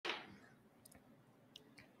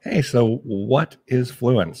Hey, so what is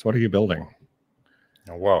Fluence? What are you building?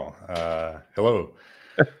 Wow. Hello.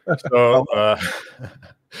 So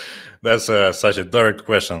that's such a direct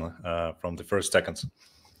question from the first seconds.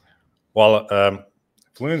 Well,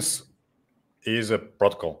 Fluence is a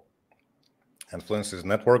protocol, and Fluence is a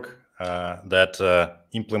network that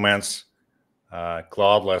implements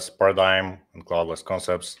cloudless paradigm and cloudless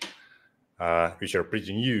concepts, which are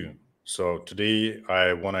pretty new. So today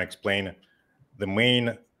I want to explain the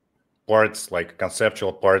main parts, like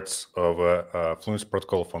conceptual parts of Fluence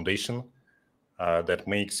protocol foundation that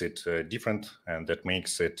makes it different and that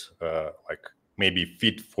makes it like maybe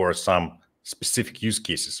fit for some specific use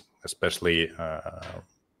cases, especially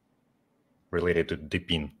related to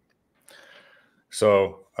DPIN.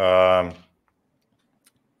 So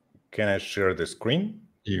can I share the screen?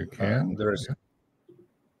 You can.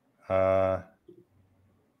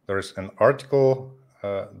 There's an article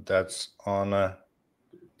that's on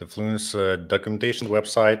the Fluence documentation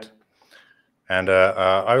website. And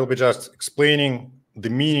I will be just explaining the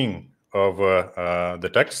meaning of the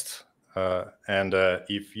text. And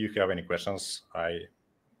if you have any questions, I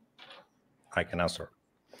can answer.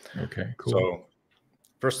 Okay, cool. So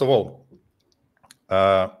first of all,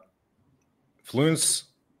 Fluence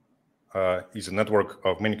is a network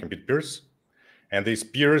of many compute peers. And these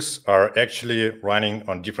peers are actually running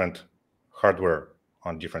on different hardware,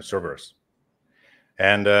 on different servers.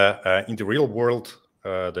 And in the real world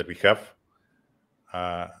that we have,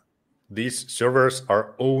 these servers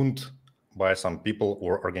are owned by some people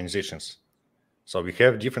or organizations. So we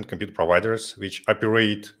have different compute providers which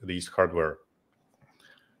operate these hardware.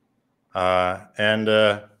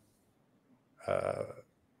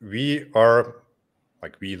 We are,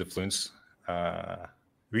 like we, the Fluence,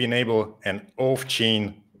 we enable an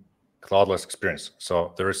off-chain cloudless experience.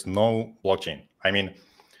 So there is no blockchain. I mean,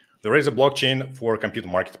 there is a blockchain for compute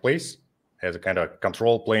marketplace as a kind of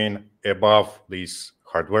control plane above this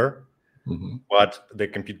hardware. Mm-hmm. But the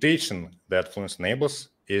computation that Fluence enables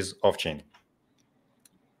is off-chain,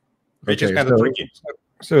 which is kind of tricky.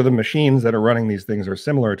 So the machines that are running these things are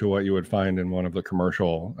similar to what you would find in one of the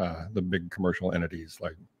commercial, the big commercial entities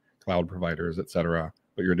like cloud providers, et cetera.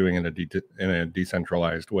 But you're doing it in a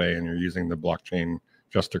decentralized way, and you're using the blockchain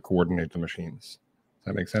just to coordinate the machines. Does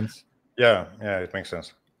that make sense? Yeah, it makes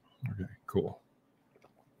sense. Okay, cool.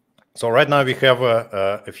 So right now we have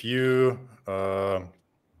a few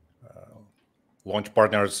launch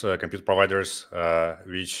partners, compute providers,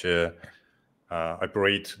 which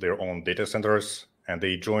operate their own data centers, and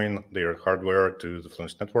they join their hardware to the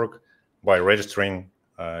Fluence network by registering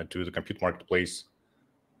to the compute marketplace,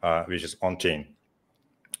 which is on-chain.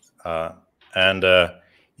 And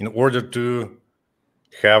in order to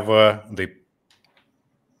have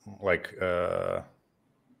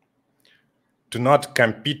to not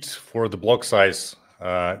compete for the block size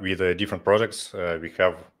with different projects, we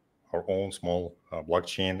have our own small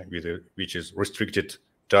blockchain which is restricted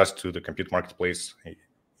just to the compute marketplace.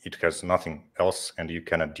 It has nothing else, and you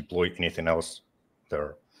cannot deploy anything else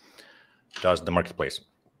there, just the marketplace.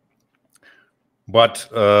 But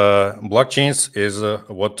blockchains is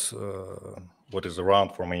what is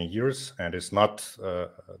around for many years, and it's not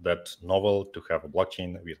that novel to have a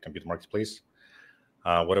blockchain with compute marketplace.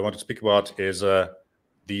 What I want to speak about is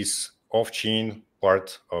this off-chain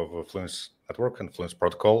part of Fluence network and Fluence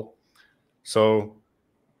protocol. So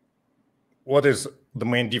what is the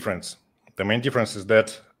main difference? The main difference is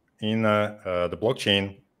that in the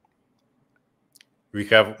blockchain, we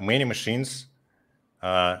have many machines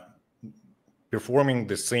performing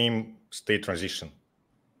the same state transition.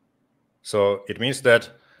 So it means that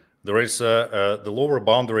there is the lower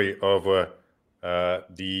boundary of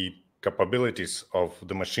the capabilities of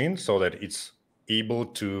the machine, so that it's able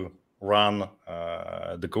to run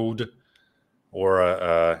the code,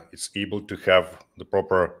 or it's able to have the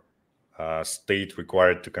proper state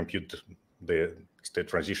required to compute the state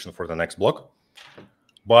transition for the next block.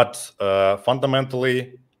 But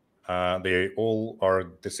fundamentally, they all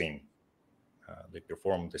are the same. They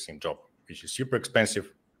perform the same job, which is super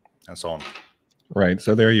expensive, and so on. Right.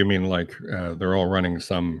 So there you mean like they're all running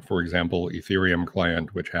some, for example, Ethereum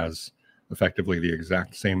client, which has effectively the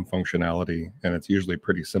exact same functionality, and it's usually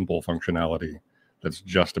pretty simple functionality that's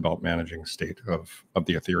just about managing state of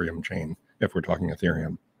the Ethereum chain, if we're talking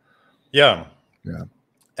Ethereum. Yeah. Yeah.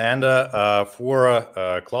 And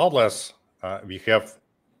for cloudless, we have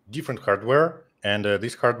different hardware, and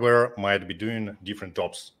this hardware might be doing different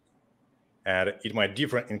jobs. And it might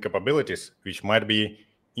differ in capabilities, which might be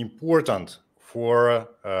important for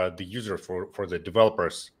the user, for the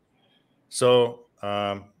developers. So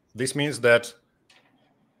this means that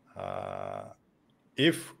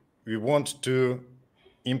if we want to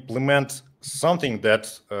implement something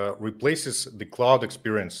that replaces the cloud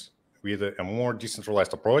experience with a more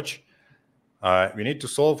decentralized approach, we need to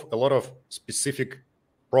solve a lot of specific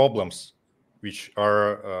problems which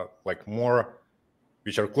are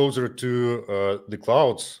which are closer to the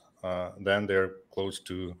clouds than they're close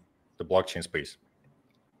to the blockchain space.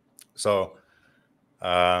 So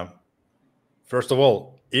first of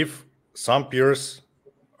all, if some peers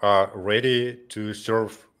are ready to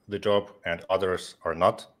serve the job and others are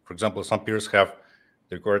not, for example, some peers have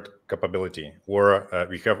the required capability, or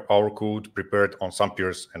we have our code prepared on some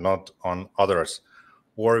peers and not on others,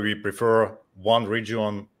 or we prefer one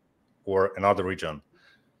region or another region,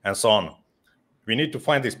 and so on. We need to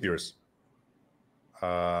find these peers.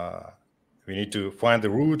 We need to find the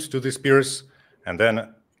route to these peers and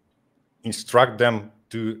then instruct them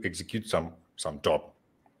to execute some job.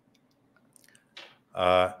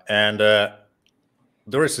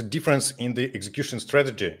 There is a difference in the execution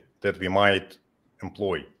strategy that we might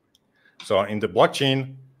employ. So in the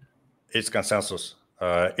blockchain, it's consensus.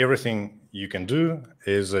 Everything you can do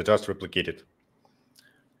is just replicated.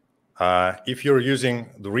 If you're using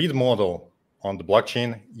the read model on the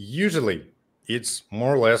blockchain, usually it's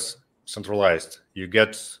more or less centralized. You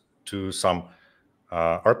get to some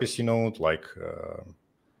RPC node like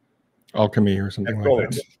Alchemy or something like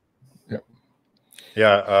that.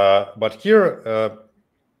 Yeah, but here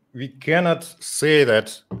we cannot say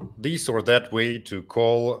that this or that way to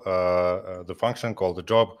call the function, call the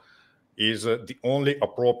job, is the only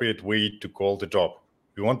appropriate way to call the job.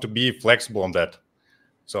 We want to be flexible on that.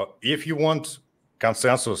 So if you want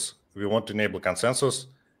consensus, we want to enable consensus.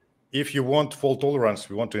 If you want fault tolerance,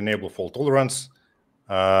 we want to enable fault tolerance.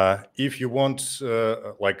 If you want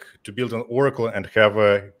like to build an oracle and have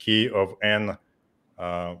a key of n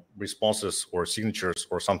responses or signatures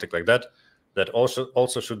or something like that, that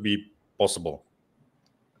also should be possible.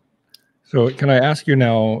 So can I ask you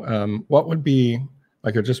now, what would be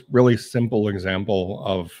like a just really simple example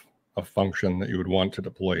of a function that you would want to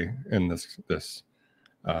deploy in this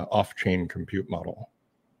off-chain compute model?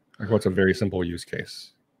 Like what's a very simple use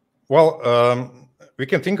case? Well, we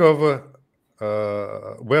can think of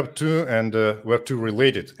Web 2 and Web 2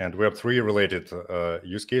 related and Web 3 related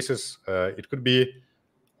use cases. It could be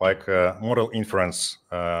like model inference.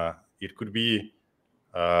 It could be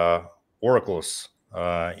oracles.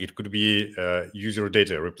 It could be user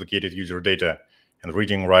data, replicated user data, and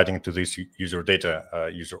reading, writing to this user data,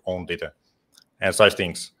 user-owned data, and such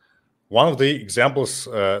things. One of the examples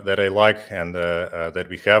that I like and that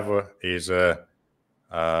we have is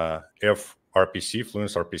FRPC,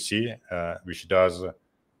 Fluence RPC, which does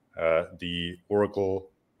the Oracle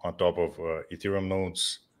on top of Ethereum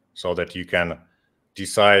nodes, so that you can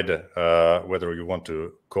decide whether you want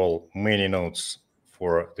to call many nodes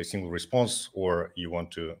for the single response, or you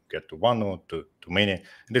want to get to one node, to many.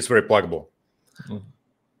 And it's very pluggable. Mm-hmm.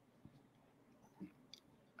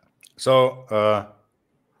 So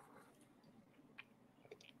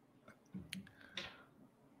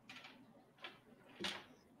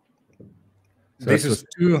this is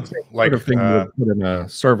too like sort of thing you would put in a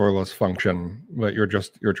serverless function, but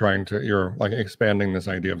you're like expanding this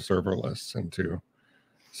idea of serverless into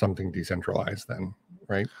something decentralized then,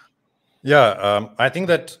 right? Yeah, I think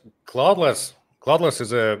that cloudless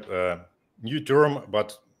is a new term,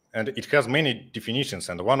 and it has many definitions.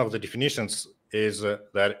 And one of the definitions is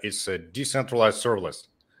that it's a decentralized serverless.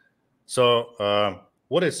 So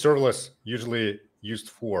what is serverless usually used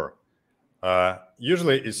for?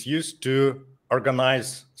 Usually it's used to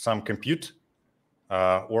organize some compute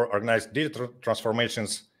or organize data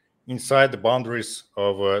transformations inside the boundaries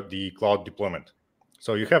of the cloud deployment.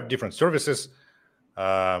 So you have different services,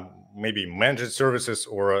 maybe managed services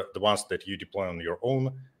or the ones that you deploy on your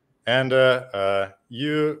own. And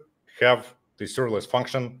you have the serverless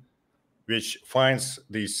function, which finds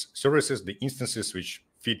these services, the instances which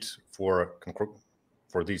fit for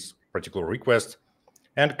this particular request,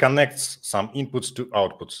 and connects some inputs to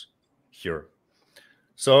outputs here.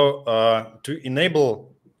 So to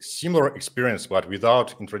enable similar experience, but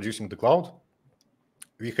without introducing the cloud,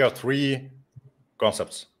 we have three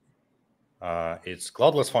concepts. It's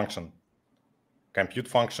cloudless function, compute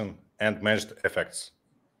function, and managed effects.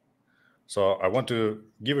 So I want to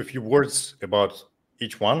give a few words about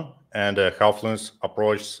each one and how Fluence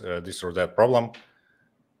approaches this or that problem.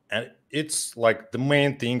 And it's like the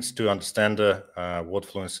main things to understand what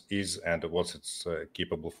Fluence is and what it's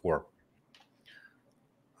capable for.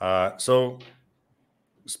 So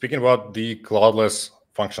speaking about the cloudless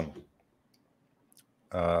function,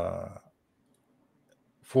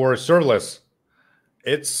 for serverless,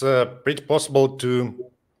 It's pretty possible to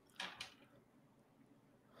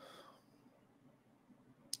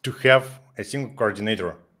have a single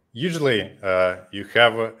coordinator. Usually, you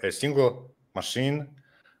have a single machine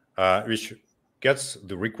which gets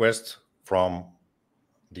the request from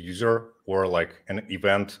the user or like an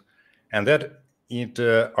event, and that it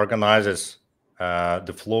organizes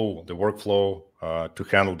the flow, the workflow to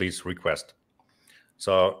handle this request.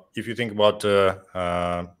 So if you think about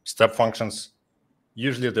step functions,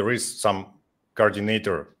 usually there is some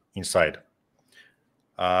coordinator inside.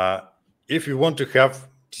 If you want to have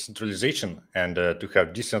decentralization and to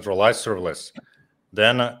have decentralized serverless,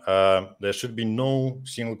 then there should be no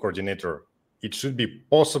single coordinator. It should be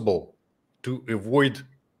possible to avoid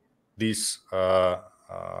this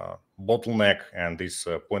bottleneck and this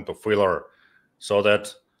point of failure, so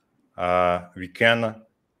that we can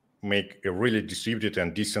make a really distributed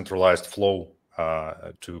and decentralized flow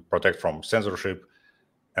to protect from censorship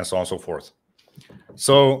and so on and so forth.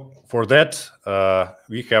 So for that,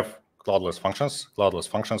 we have cloudless functions. Cloudless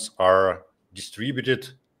functions are distributed,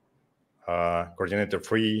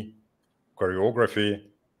 coordinator-free choreography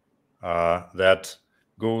that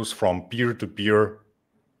goes from peer to peer,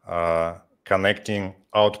 connecting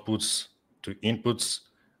outputs to inputs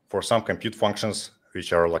for some compute functions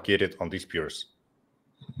which are located on these peers.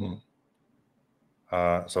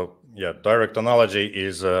 Mm-hmm. So yeah, direct analogy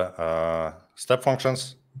is step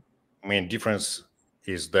functions. Main difference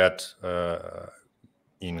is that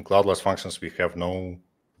in cloudless functions, we have no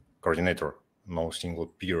coordinator, no single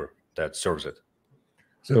peer that serves it.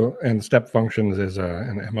 So, and step functions is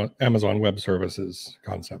an Amazon Web Services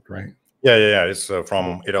concept, right? Yeah. It's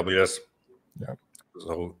from AWS. Yeah.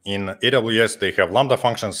 So in AWS, they have Lambda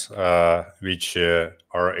functions, which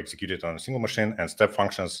are executed on a single machine, and step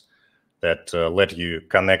functions that let you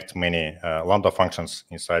connect many Lambda functions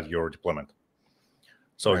inside your deployment.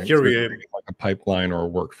 So right. here so we like a pipeline or a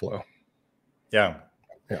workflow. Yeah.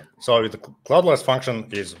 So the cloudless function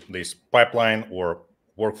is this pipeline or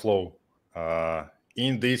workflow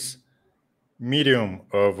in this medium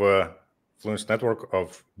of Fluence network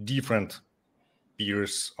of different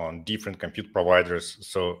peers on different compute providers.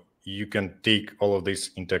 So you can take all of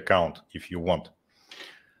this into account if you want.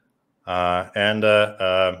 And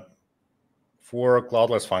for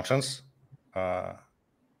cloudless functions,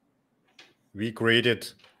 we created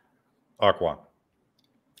Aqua.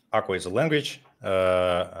 Aqua is a language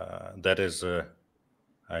that is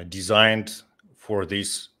designed for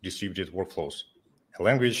these distributed workflows, a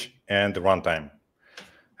language and the runtime.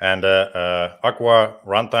 And Aqua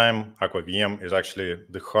runtime, Aqua VM, is actually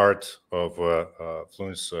the heart of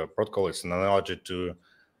Fluence protocol. It's an analogy to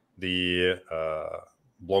the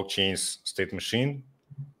blockchain's state machine,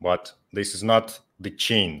 but this is not the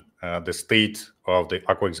chain. The state of the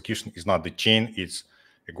Aqua execution is not the chain, it's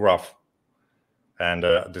a graph. And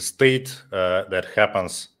the state that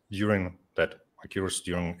happens during that occurs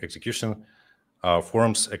during execution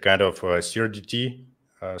forms a kind of CRDT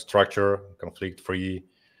structure, conflict-free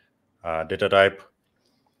data type,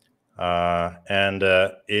 and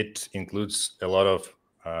it includes a lot of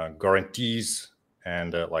guarantees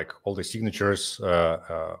and like all the signatures,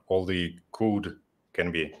 all the code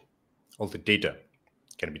can be, all the data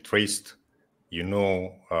can be traced. You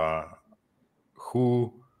know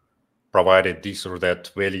who provided this or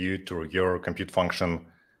that value to your compute function,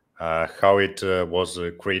 how it was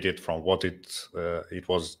created, from what it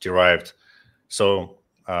was derived. So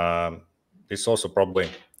it's also probably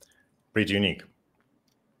pretty unique.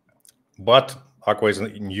 But Aqua is a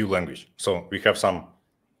new language, so we have some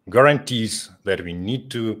guarantees that we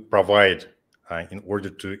need to provide in order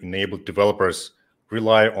to enable developers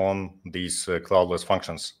rely on these cloudless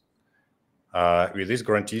functions. With these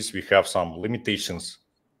guarantees, we have some limitations,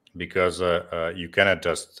 because you cannot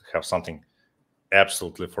just have something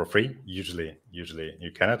absolutely for free. Usually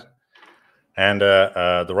you cannot. And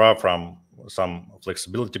there are some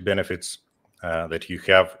flexibility benefits that you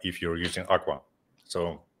have if you're using Aqua.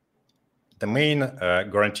 So the main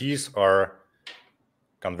guarantees are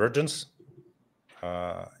convergence.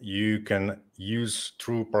 You can use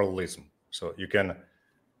true parallelism. So you can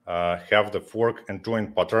have the fork and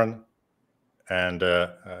join pattern, and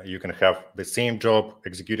you can have the same job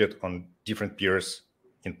executed on different peers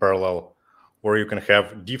in parallel, or you can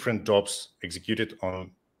have different jobs executed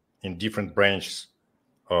in different branches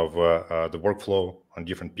of the workflow on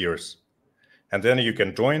different peers. And then you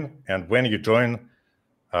can join, and when you join,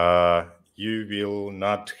 you will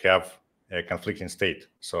not have a conflicting state.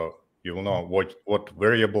 So you will know what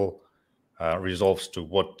variable resolves to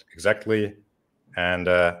what exactly, and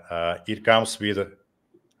it comes with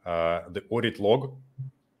the audit log.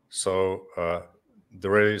 So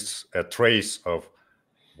there is a trace of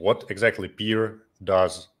what exactly peer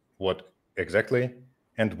does, what exactly,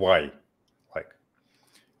 and why. Like,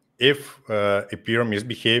 if a peer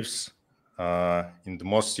misbehaves in the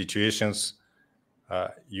most situations,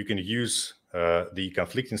 you can use the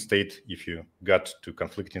conflicting state. If you got to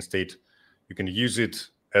conflicting state, you can use it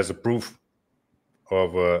as a proof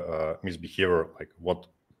of misbehavior, like what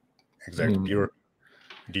exact peer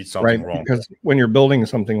did something wrong. Because when you're building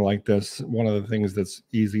something like this, one of the things that's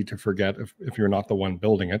easy to forget if you're not the one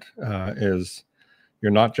building it is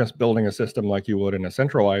you're not just building a system like you would in a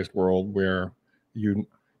centralized world where you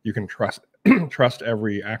can trust trust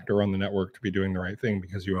every actor on the network to be doing the right thing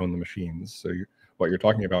because you own the machines. So what you're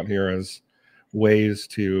talking about here is ways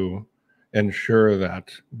to ensure that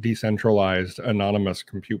decentralized anonymous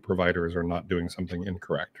compute providers are not doing something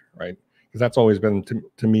incorrect, right? Because that's always been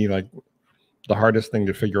to me like the hardest thing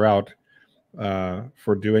to figure out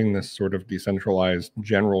for doing this sort of decentralized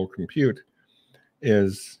general compute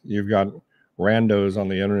is you've got randos on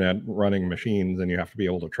the internet running machines, and you have to be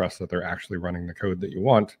able to trust that they're actually running the code that you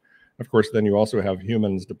want. Of course, then you also have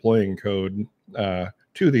humans deploying code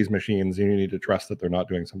to these machines, and you need to trust that they're not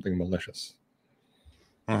doing something malicious.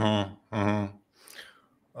 Yeah,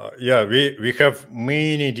 we have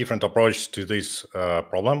many different approaches to this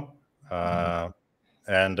problem,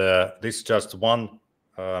 and this is just one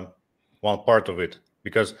part of it.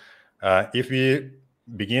 Because if we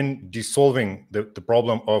begin dissolving the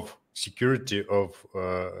problem of security of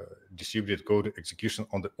distributed code execution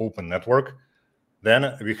on the open network,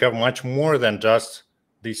 then we have much more than just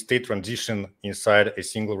the state transition inside a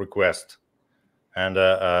single request, and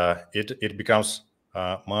it becomes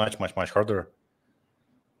much harder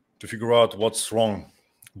to figure out what's wrong.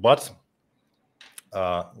 But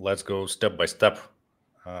let's go step by step.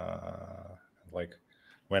 Like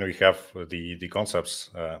when we have the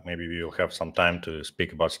concepts, maybe we will have some time to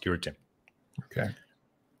speak about security. Okay.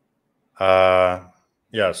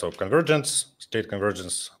 Yeah, so convergence, state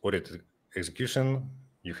convergence, audit execution,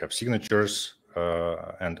 you have signatures,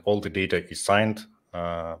 and all the data is signed.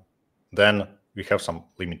 Then we have some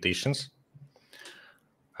limitations.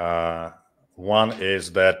 One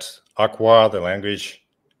is that Aqua, the language,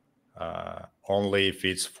 only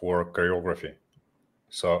fits for choreography.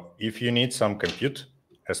 So if you need some compute,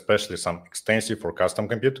 especially some extensive or custom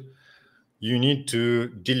compute, you need to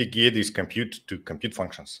delegate this compute to compute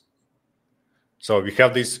functions. So we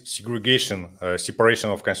have this segregation, separation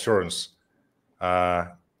of concerns.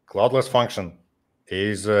 Cloudless function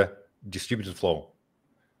is a distributed flow.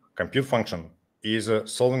 Compute function is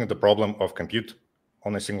solving the problem of compute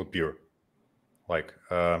on a single peer.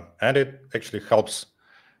 And it actually helps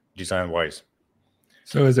design-wise.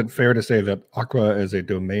 So is it fair to say that Aqua is a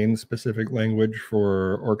domain-specific language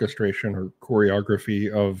for orchestration or choreography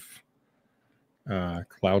of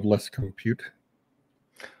cloudless compute?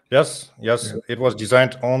 Yes. Yeah. It was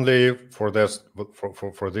designed only for this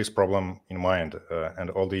for this problem in mind, and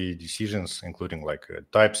all the decisions, including like a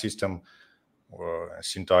type system or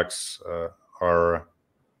syntax, are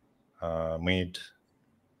made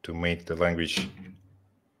to make the language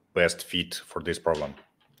best fit for this problem.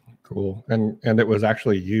 Cool. And it was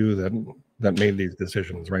actually you that made these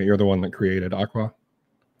decisions, right? You're the one that created Aqua?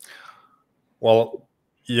 Well,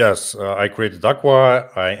 yes, I created Aqua.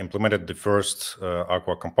 I implemented the first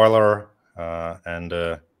Aqua compiler, and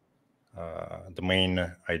the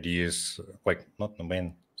main ideas, like not the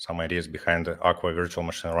main, some ideas behind the Aqua virtual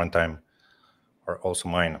machine runtime are also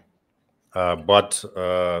mine. But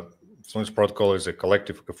Fluence protocol is a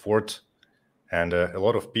collective effort, and a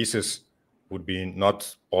lot of pieces would be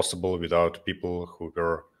not possible without people who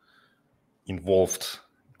were involved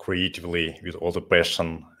creatively with all the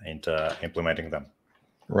passion and implementing them.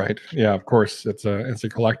 Right. Yeah, of course. It's a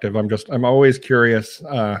collective. I'm always curious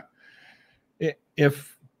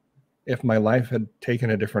if my life had taken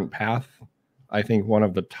a different path. I think one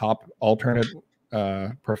of the top alternate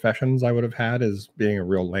professions I would have had is being a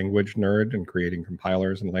real language nerd and creating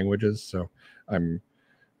compilers and languages. So I'm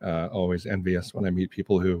always envious when I meet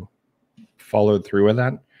people who followed through with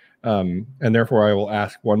that. And therefore, I will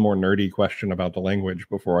ask one more nerdy question about the language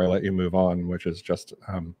before I let you move on, which is just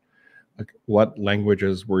like, what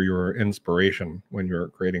languages were your inspiration when you were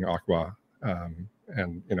creating Aqua?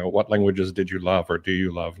 And what languages did you love or do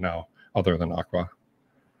you love now other than Aqua?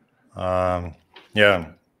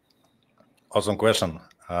 Yeah, awesome question.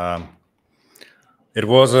 It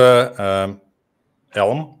was a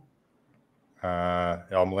Elm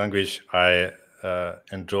language. I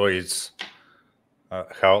enjoy its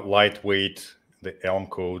how lightweight the Elm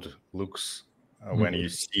code looks when you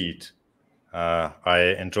see it.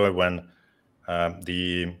 I enjoy when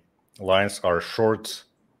the lines are short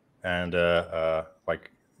and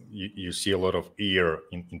like you see a lot of air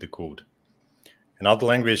in the code. Another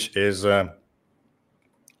language is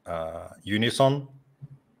Unison.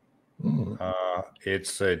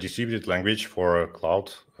 It's a distributed language for a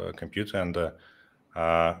cloud compute, and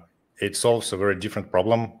it solves a very different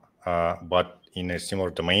problem, but in a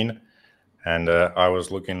similar domain. And I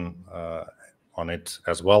was looking on it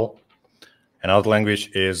as well. Another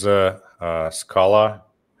language is Scala,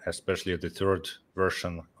 especially the third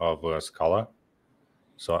version of Scala.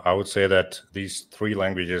 So I would say that these three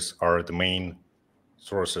languages are the main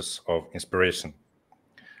sources of inspiration.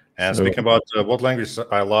 And speaking about what language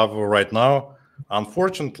I love right now,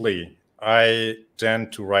 unfortunately, I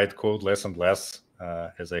tend to write code less and less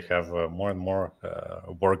as I have more and more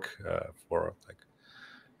work for like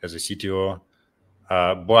as a CTO.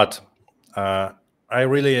 But I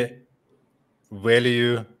really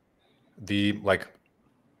value the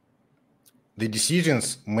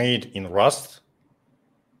decisions made in Rust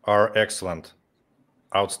are excellent,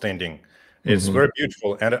 outstanding. It's very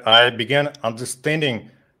beautiful, and I began understanding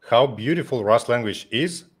how beautiful Rust language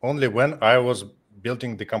is only when I was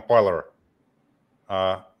building the compiler.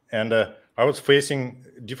 And I was facing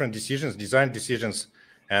different decisions, design decisions,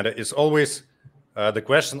 and it's always the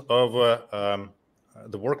question of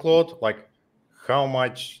the workload, like how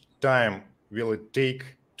much time will it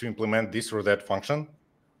take to implement this or that function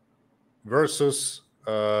versus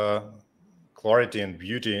clarity and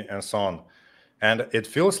beauty and so on. And it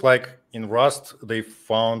feels like in Rust, they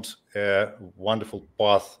found a wonderful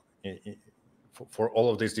path for all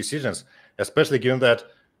of these decisions, especially given that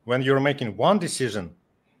when you're making one decision,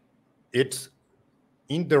 it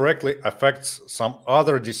indirectly affects some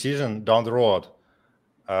other decision down the road.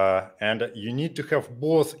 And you need to have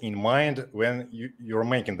both in mind when you're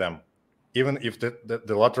making them, even if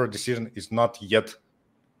the latter decision is not yet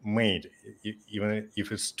made, even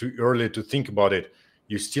if it's too early to think about it,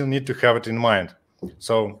 you still need to have it in mind.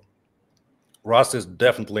 So Rust is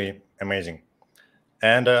definitely amazing.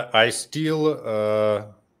 And I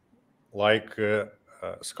still like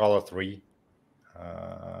Scala 3.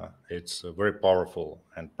 It's very powerful,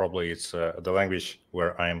 and probably it's the language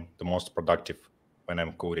where I'm the most productive when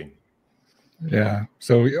I'm coding. Yeah.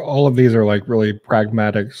 So all of these are like really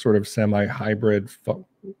pragmatic, sort of semi-hybrid,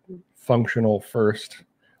 functional first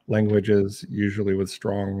languages, usually with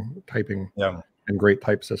strong typing and great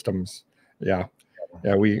type systems. Yeah.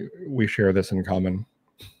 Yeah, we share this in common.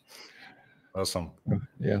 Awesome.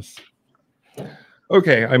 Yes.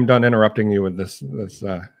 Okay, I'm done interrupting you with this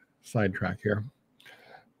sidetrack here.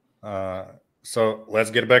 So let's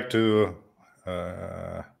get back to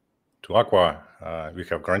Aqua. We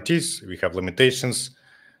have guarantees, we have limitations.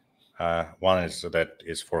 One is that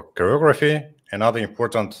is for choreography. Another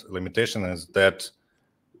important limitation is that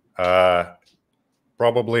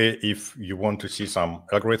probably if you want to see some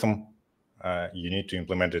algorithm, you need to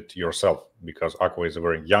implement it yourself, because Aqua is a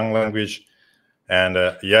very young language. And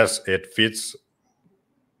yes, it fits,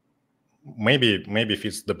 maybe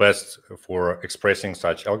fits the best for expressing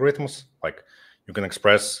such algorithms. Like you can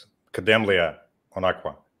express Kademlia on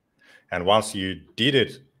Aqua. And once you did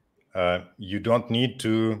it, you don't need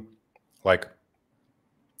to, like,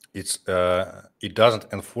 it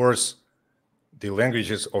doesn't enforce the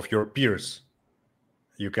languages of your peers.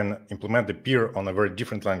 You can implement the peer on a very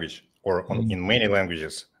different language or in many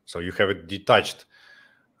languages. So you have it detached.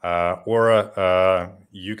 Or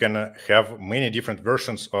you can have many different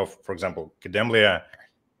versions of, for example, Kademlia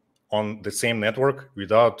on the same network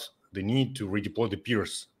without the need to redeploy the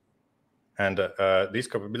peers. And these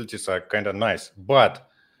capabilities are kind of nice. But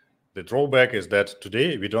the drawback is that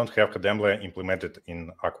today we don't have Kademlia implemented in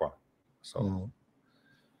Aqua. So,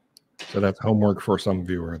 so that's homework for some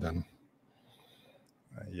viewer then.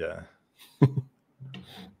 Yeah.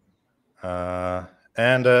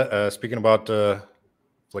 And speaking about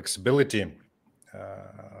flexibility,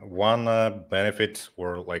 one benefit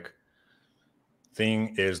or like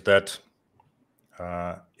thing is that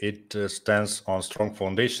it stands on strong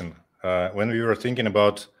foundation. When we were thinking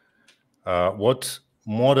about what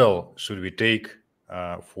model should we take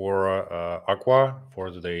for Aqua,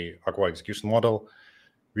 for the Aqua execution model,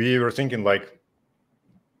 we were thinking like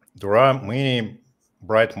there are many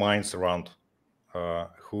bright minds around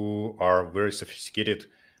who are very sophisticated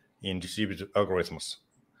in distributed algorithms.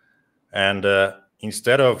 And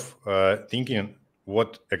instead of thinking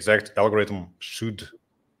what exact algorithm should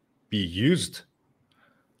be used,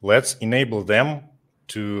 let's enable them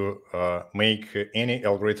to make any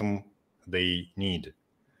algorithm they need.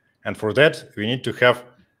 And for that, we need to have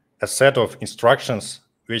a set of instructions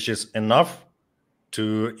which is enough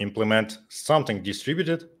to implement something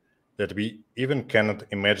distributed that we even cannot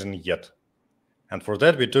imagine yet. And for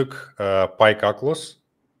that, we took PyCalculus,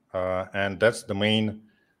 and that's the main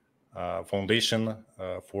foundation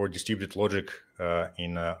for distributed logic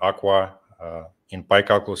in Aqua. In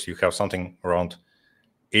PyCalculus, you have something around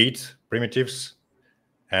 8 primitives,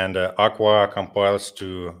 and Aqua compiles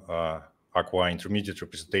to Aqua intermediate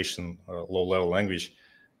representation low-level language,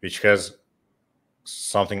 which has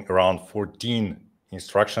something around 14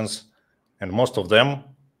 instructions, and most of them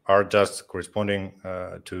are just corresponding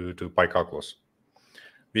to PyCalculus,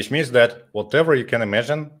 which means that whatever you can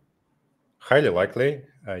imagine, highly likely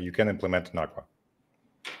you can implement in Aqua.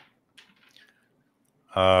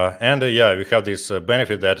 Yeah, we have this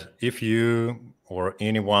benefit that if you or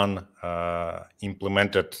anyone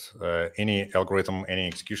implemented any algorithm, any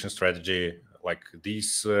execution strategy, like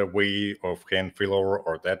this way of hand failover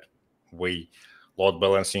or that way, load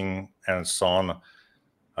balancing, and so on,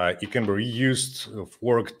 it can be reused,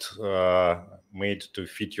 forked, made to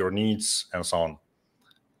fit your needs, and so on.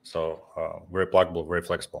 So very pluggable, very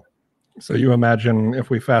flexible. So you imagine if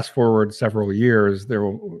we fast forward several years, there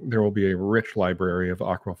will be a rich library of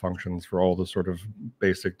Aqua functions for all the sort of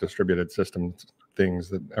basic distributed systems things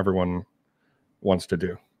that everyone wants to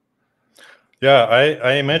do. Yeah,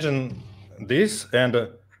 I imagine this. And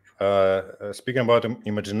speaking about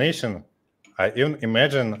imagination, I even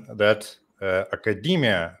imagine that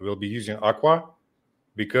academia will be using Aqua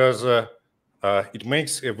because it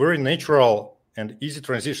makes a very natural and easy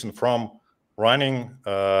transition from running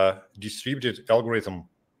a distributed algorithm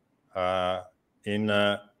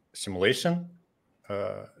in simulation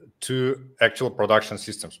to actual production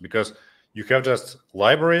systems, because you have just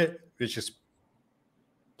library which is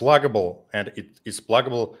pluggable, and it is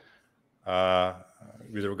pluggable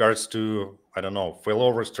with regards to, I don't know,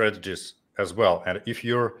 failover strategies as well. And if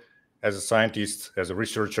you're, as a scientist, as a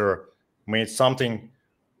researcher, made something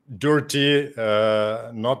dirty,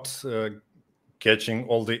 not catching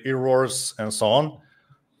all the errors and so on,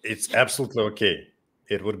 it's absolutely okay.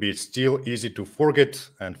 It would be still easy to forget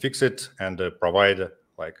and fix it and provide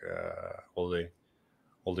like all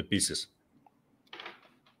the pieces.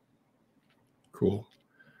 Cool.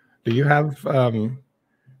 Do you have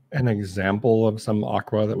an example of some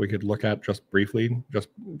Aqua that we could look at just briefly, just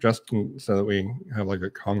so that we have like a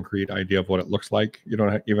concrete idea of what it looks like? You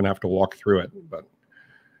don't even have to walk through it, but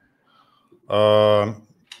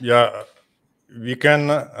yeah, we can.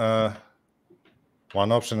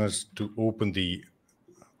 One option is to open the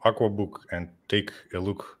Aqua book and take a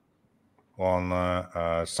look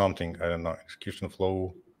on something. I don't know, execution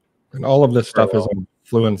flow. And all of this stuff is on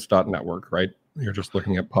Fluence.network, right? You're just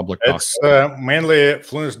looking at public. It's mainly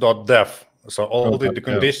Fluence.dev. So all the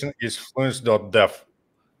documentation is Fluence.dev.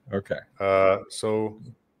 Okay. So,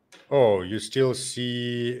 oh, you still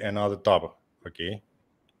see another tab. Okay.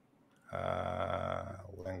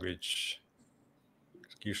 Language,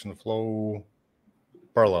 execution flow,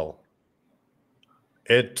 parallel.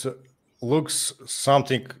 It looks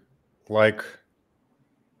something like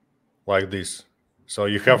this. So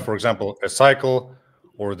you have, for example, a cycle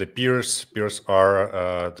or the peers. Peers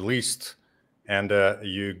are the list, and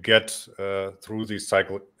you get through this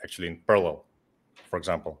cycle actually in parallel, for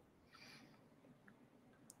example.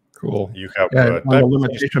 Cool. You have on the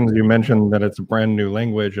limitations, you mentioned that it's a brand new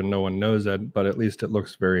language and no one knows it, but at least it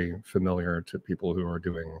looks very familiar to people who are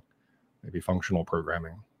doing maybe functional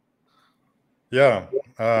programming. Yeah,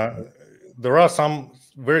 there are some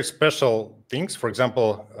very special things. For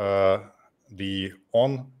example, the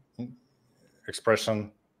on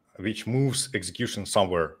expression, which moves execution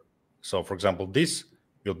somewhere. So, for example, this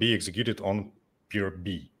will be executed on peer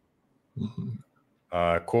B. Mm-hmm.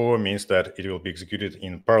 Co means that it will be executed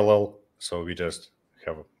in parallel. So we just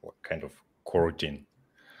have a kind of coroutine.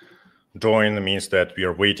 Join means that we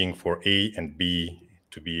are waiting for A and B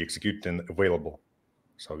to be executed and available.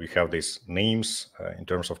 So we have these names in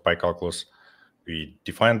terms of PyCalculus. We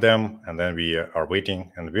define them, and then we are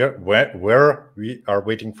waiting, and where we are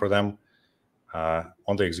waiting for them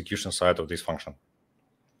on the execution side of this function.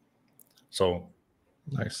 So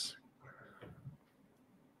nice.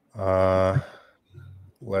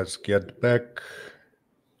 Let's get back.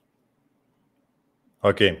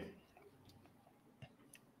 Okay.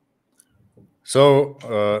 So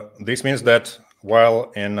this means that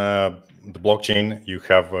while in the blockchain you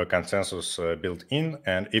have a consensus built in,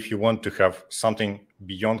 and if you want to have something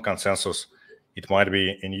beyond consensus, it might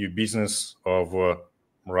be a new business of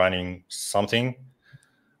running something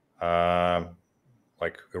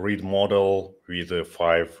like a read model with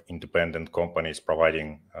 5 independent companies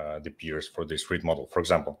providing the peers for this read model, for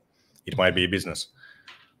example. It might be a business.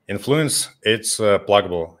 In Fluence, it's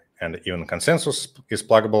pluggable, and even consensus is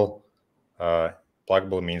pluggable.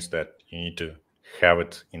 pluggable means that you need to have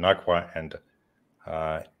it in Aqua and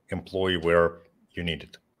employ where you need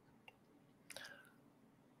it.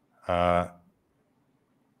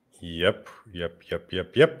 Yep.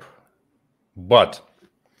 But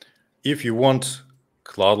if you want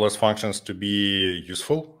cloudless functions to be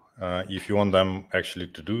useful, if you want them actually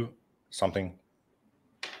to do something,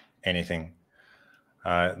 anything,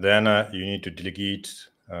 then you need to delegate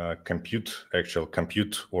actual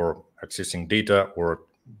compute or accessing data or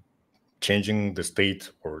changing the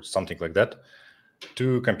state or something like that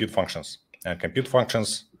to compute functions. And compute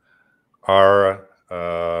functions are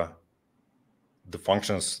the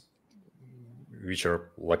functions which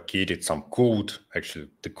are located some code, actually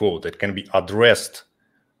the code that can be addressed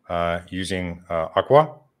using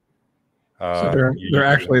Aqua. So they're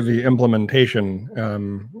actually the implementation.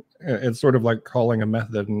 It's sort of like calling a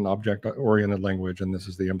method in object-oriented language, and this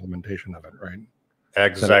is the implementation of it, right?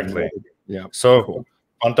 Exactly. Yeah. So cool.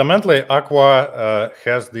 Fundamentally, Aqua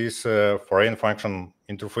has this foreign function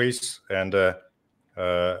interface, and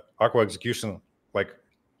Aqua execution, like,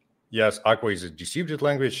 yes, Aqua is a distributed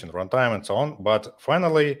language in runtime and so on, but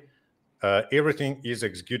finally, everything is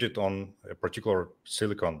executed on a particular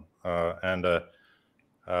silicon, and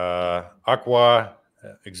Aqua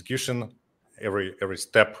execution, every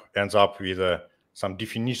step ends up with some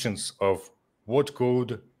definitions of what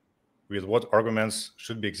code with what arguments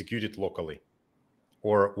should be executed locally,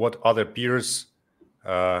 or what other peers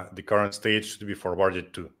the current state should be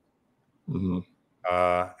forwarded to.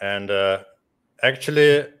 And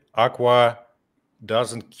actually, Aqua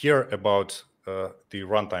doesn't care about the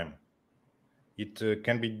runtime. It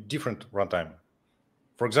can be different runtime.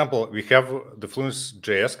 For example, we have the Fluence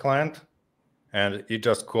JS client, and it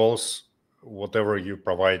just calls whatever you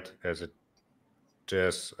provide as a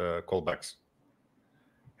JS callbacks.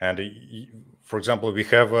 And for example, we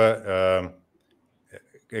have a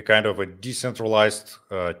kind of a decentralized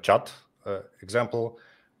chat example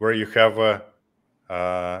where you have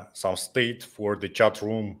some state for the chat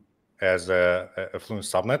room as a Fluence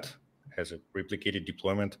subnet, as a replicated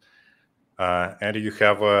deployment. And you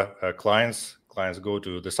have clients go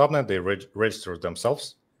to the subnet, they register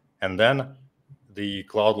themselves, and then the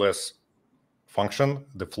cloudless function,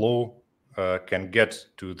 the flow, can get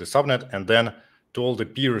to the subnet and then to all the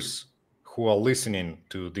peers who are listening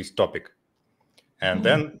to this topic. And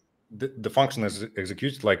then the function is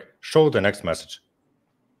executed like show the next message.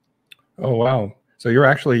 Oh, wow. So you're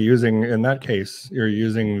actually using, in that case, you're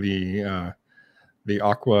using the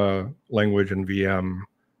Aqua language and VM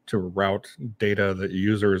to route data that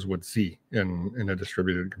users would see in a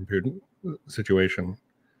distributed compute situation.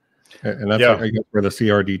 And that's, I guess, where the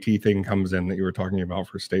CRDT thing comes in that you were talking about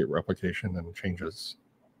for state replication and changes.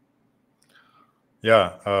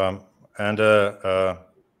 Yeah, and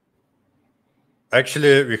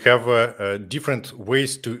actually, we have different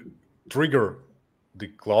ways to trigger the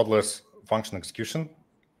cloudless function execution.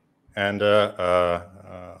 And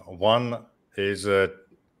one is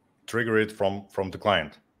trigger it from the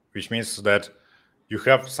client, which means that you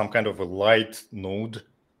have some kind of a light node,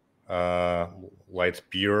 light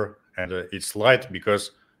peer, and it's light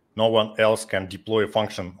because no one else can deploy a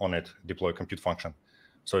function on it, deploy a compute function.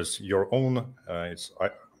 So it's your own, it's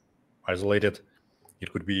isolated.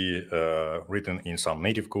 It could be written in some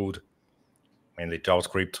native code, mainly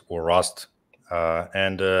JavaScript or Rust.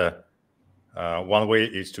 And one way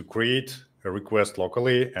is to create a request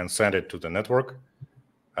locally and send it to the network.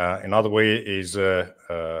 Another way is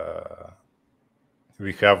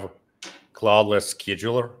we have cloudless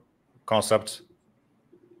scheduler concept.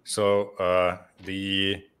 So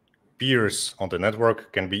the peers on the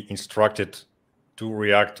network can be instructed to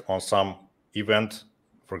react on some event,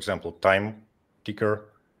 for example, time ticker,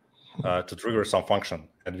 to trigger some function.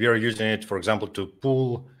 And we are using it, for example, to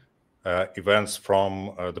pull events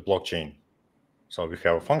from the blockchain. So we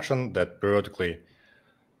have a function that periodically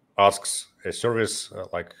asks a service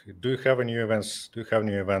like, do you have any new events? Do you have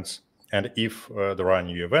new events? And if there are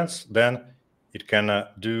new events, then it can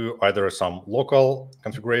do either some local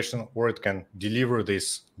configuration or it can deliver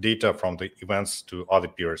this data from the events to other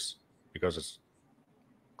peers because it's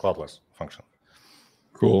cloudless function.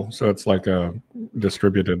 Cool. So it's like a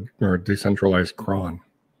distributed or decentralized cron.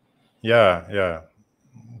 Yeah,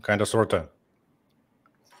 kind of, sort of.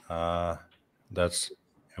 That's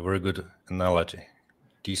a very good analogy.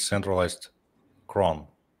 Decentralized cron.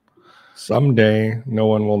 Someday, no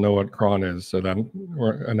one will know what cron is, so that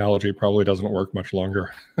analogy probably doesn't work much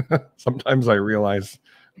longer. Sometimes I realize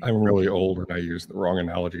I'm really old and I use the wrong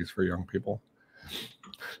analogies for young people.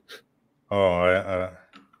 Oh,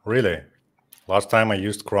 really? Last time I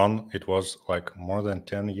used cron, it was like more than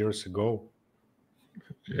 10 years ago.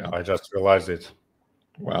 Yeah. I just realized it.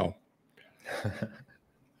 Wow.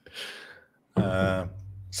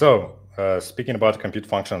 So speaking about compute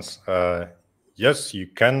functions, yes, you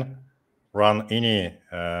can run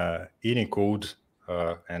any code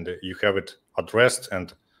and you have it addressed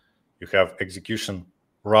and you have execution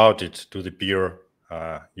routed to the peer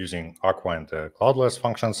using Aqua and cloudless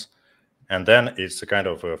functions. And then it's a kind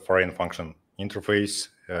of a foreign function interface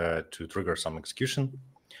to trigger some execution.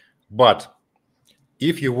 But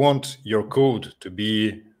if you want your code to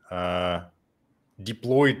be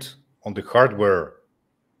deployed on the hardware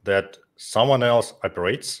that someone else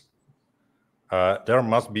operates, there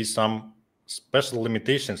must be some special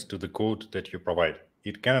limitations to the code that you provide.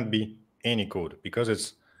 It cannot be any code because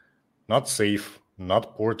it's not safe,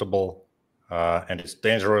 not portable, and it's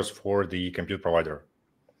dangerous for the compute provider.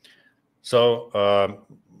 So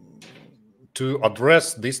to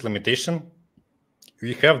address this limitation,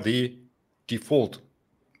 we have the default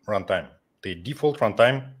runtime. The default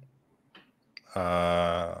runtime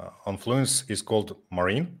on Fluence is called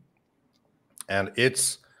Marine, and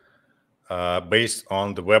it's based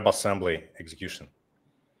on the WebAssembly execution.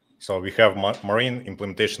 So we have Marine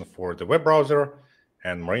implementation for the web browser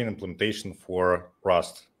and Marine implementation for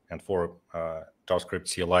Rust and for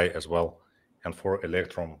JavaScript CLI as well, and for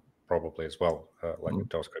Electron probably as well, like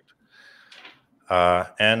JavaScript.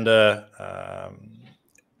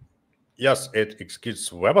 Yes, it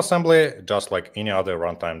executes WebAssembly just like any other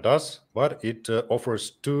runtime does, but it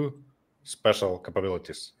offers two special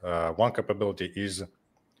capabilities. One capability is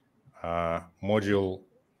module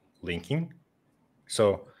linking.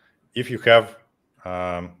 So if you have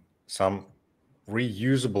some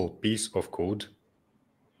reusable piece of code,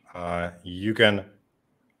 you can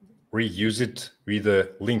reuse it with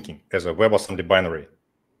linking as a WebAssembly binary,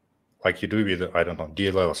 like you do with, I don't know,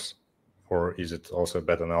 DLLs. Or is it also a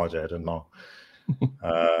bad analogy? I don't know.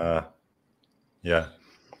 Yeah.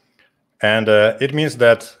 And it means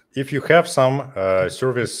that if you have some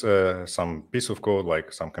service, some piece of code,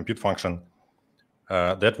 like some compute function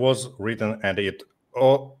that was written and it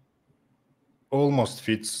almost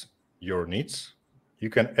fits your needs, you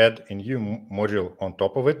can add a new module on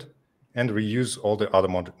top of it and reuse all the other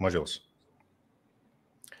modules.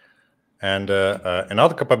 And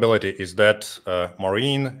another capability is that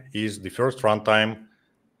Marine is the first runtime,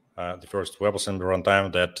 the first WebAssembly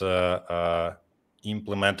runtime that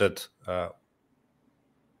implemented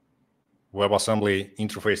WebAssembly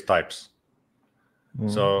interface types.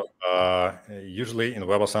 So usually in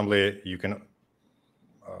WebAssembly, you can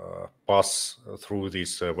pass through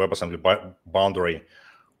this WebAssembly boundary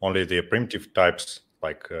only the primitive types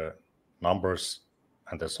like numbers,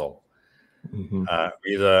 and that's all.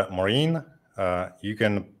 With Marine, you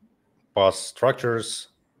can pass structures,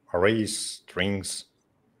 arrays, strings.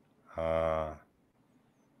 That's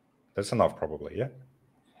enough, probably, yeah.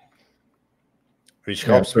 Which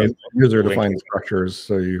helps with user-defined structures,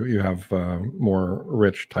 so you have more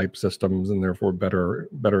rich type systems and therefore better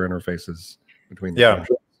interfaces between the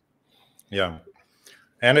functions. Yeah,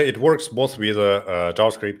 and it works both with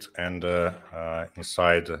JavaScript and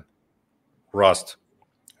inside Rust.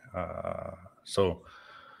 So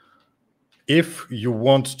if you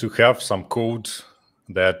want to have some code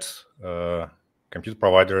that compute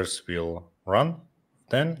providers will run,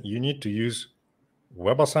 then you need to use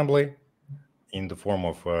WebAssembly in the form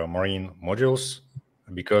of Marine modules,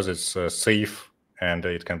 because it's safe and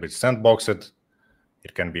it can be sandboxed,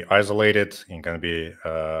 it can be isolated, it can be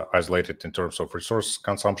isolated in terms of resource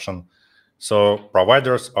consumption. So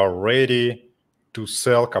providers are ready to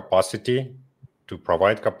sell capacity, to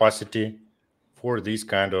provide capacity for these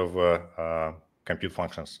kind of compute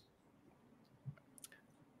functions.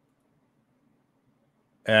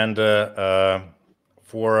 And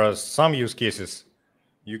for some use cases,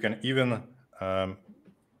 you can even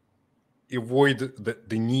avoid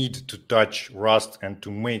the need to touch Rust and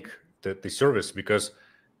to make the service, because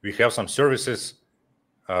we have some services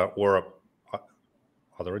or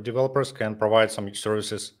other developers can provide some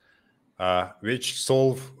services which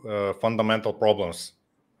solve fundamental problems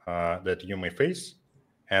that you may face.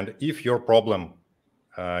 And if your problem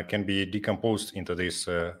can be decomposed into these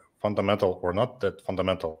fundamental or not that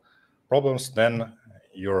fundamental problems, then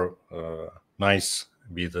you're nice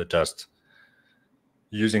with just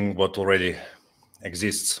using what already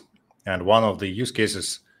exists. And one of the use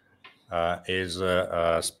cases is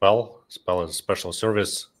Spell. Spell is a special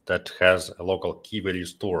service that has a local key value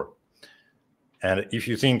store. And if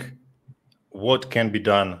you think what can be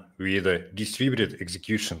done with a distributed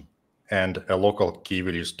execution and a local key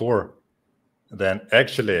value store, then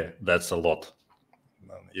actually that's a lot.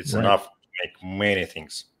 It's enough to make many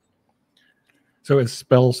things. So is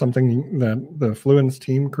Spell something that the Fluence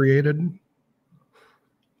team created?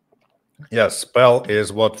 Yes, Spell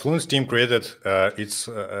is what Fluence team created. It's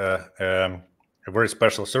a very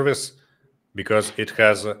special service because it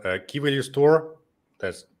has a key value store.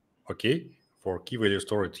 That's okay. For key value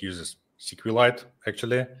store, it uses SQLite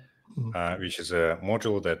actually, which is a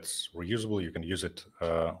module that's reusable. You can use it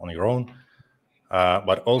on your own.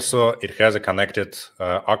 But also it has a connected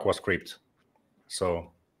Aqua script.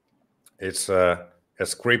 So it's a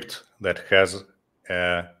script that has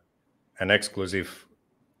an exclusive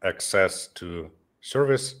access to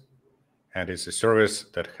service, and it's a service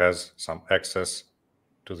that has some access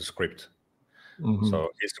to the script. So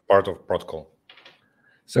it's a part of protocol.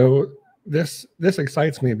 So this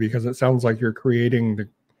excites me because it sounds like you're creating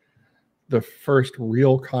the first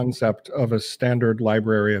real concept of a standard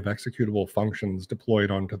library of executable functions deployed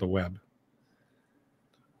onto the web.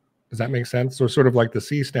 Does that make sense? So sort of like the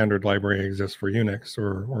C standard library exists for Unix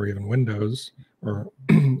or even Windows, or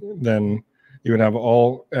then you would have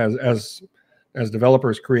all as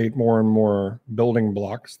developers create more and more building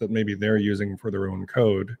blocks that maybe they're using for their own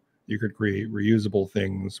code, you could create reusable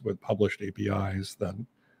things with published APIs that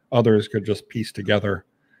others could just piece together.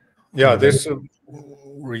 Yeah, this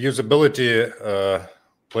reusability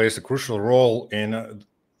plays a crucial role in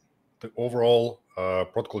the overall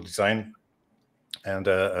protocol design and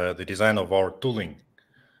the design of our tooling.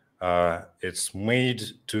 It's made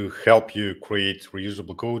to help you create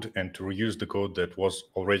reusable code and to reuse the code that was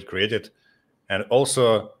already created. And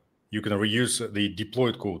also, you can reuse the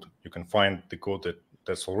deployed code. You can find the code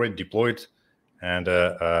that's already deployed and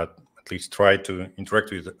at least try to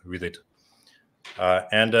interact with it.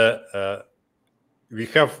 And we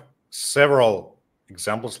have several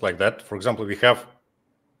examples like that. For example, we have,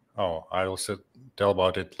 I will tell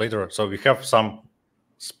about it later. So we have some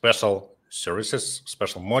special services,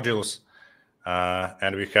 special modules,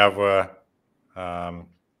 and we have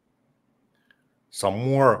some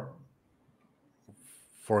more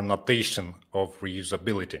for notation of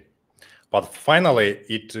reusability. But finally,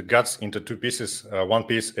 it gets into two pieces. One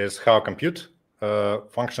piece is how a compute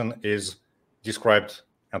function is described.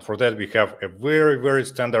 And for that, we have a very, very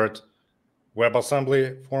standard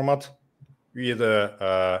WebAssembly format with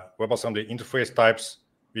WebAssembly interface types,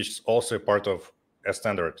 which is also a part of a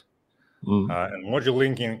standard. And module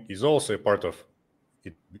linking is also a part of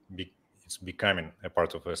it. It's becoming a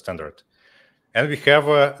part of a standard. And we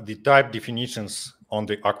have the type definitions on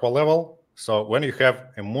the Aqua level. So when you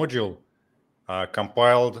have a module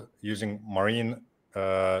compiled using Marine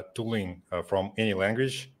tooling from any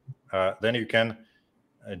language, then you can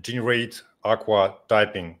generate Aqua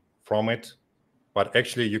typing from it. But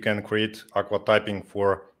actually, you can create Aqua typing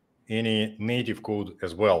for any native code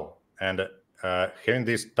as well. And having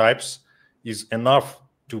these types is enough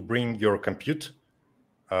to bring your compute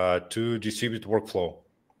to distributed workflow.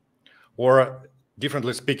 Or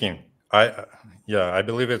differently speaking, I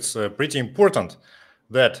believe it's pretty important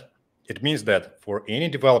that it means that for any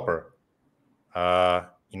developer,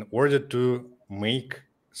 in order to make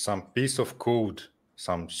some piece of code,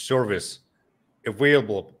 some service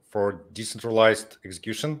available for decentralized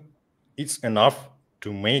execution, it's enough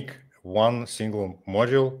to make one single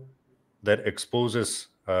module that exposes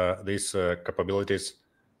these capabilities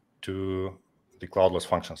to the cloudless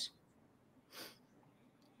functions.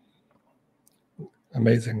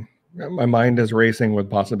 Amazing. My mind is racing with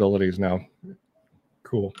possibilities now.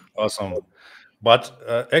 Cool. Awesome. But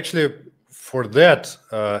actually, for that,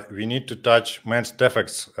 we need to touch managed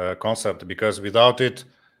defects concept, because without it,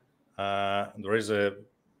 there is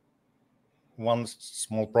one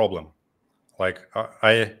small problem. Like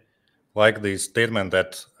I like the statement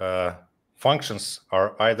that functions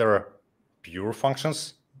are either pure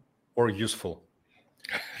functions or useful.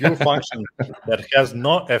 Pure function that has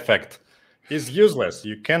no effect is useless.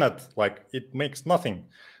 You cannot, like, it makes nothing.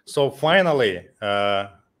 So finally,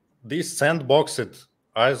 this sandboxed,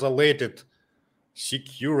 isolated,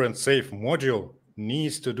 secure and safe module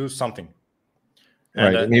needs to do something.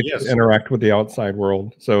 Right, it needs to interact with the outside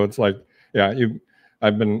world. So it's like, yeah,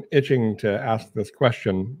 I've been itching to ask this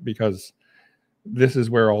question because this is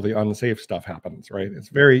where all the unsafe stuff happens, right? It's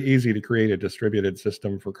very easy to create a distributed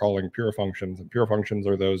system for calling pure functions, and pure functions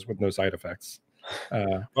are those with no side effects.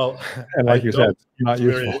 Well, and like you said, not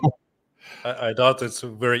useful. I doubt it's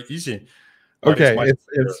very easy. Okay,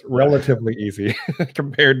 it's relatively easy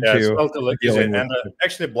compared to it's relatively easy. And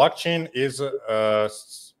actually, blockchain is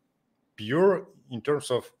pure in terms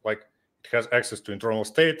of, like, it has access to internal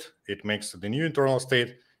state. It makes the new internal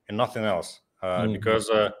state and nothing else. Because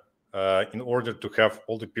in order to have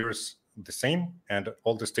all the peers the same and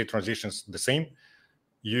all the state transitions the same,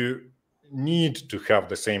 you need to have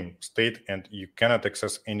the same state and you cannot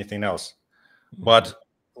access anything else. But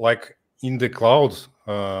like in the cloud,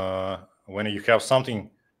 when you have something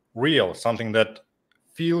real, something that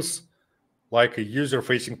feels like a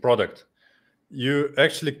user-facing product, you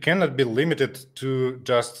actually cannot be limited to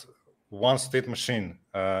just one state machine.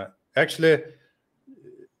 Actually,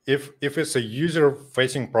 if it's a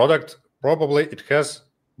user-facing product, probably it has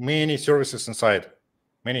many services inside,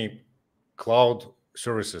 many cloud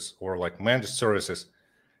services or like managed services.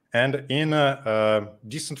 And in a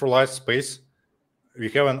decentralized space, we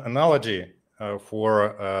have an analogy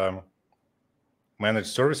for managed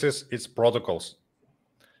services. It's protocols,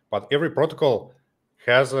 but every protocol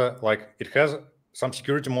has it has some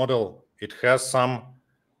security model. It has some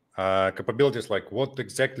capabilities, like what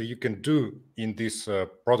exactly you can do in this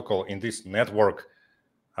protocol, in this network,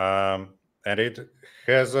 and it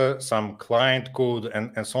has some client code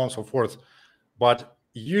and so on and so forth. But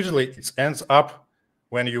usually it ends up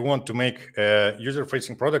when you want to make a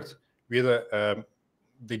user-facing product with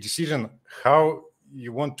the decision how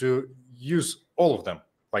you want to use all of them,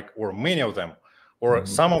 or many of them, or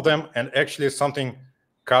some of them, and actually something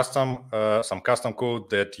custom, some custom code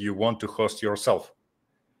that you want to host yourself.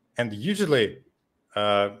 And usually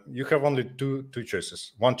you have only two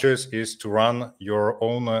choices. One choice is to run your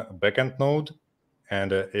own backend node,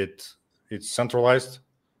 and it's centralized,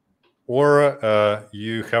 or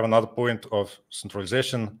you have another point of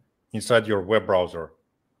centralization inside your web browser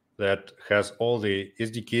that has all the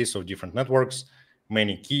SDKs of different networks,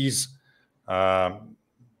 many keys.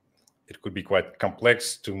 It could be quite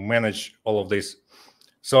complex to manage all of this.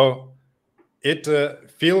 So it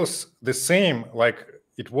feels the same like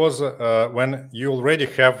it was when you already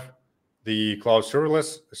have the cloud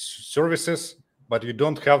serverless services, but you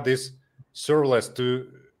don't have this serverless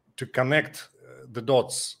to connect the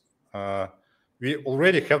dots. We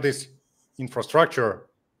already have this infrastructure,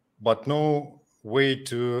 but no way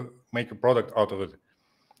to make a product out of it,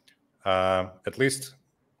 at least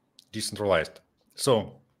decentralized.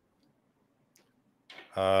 So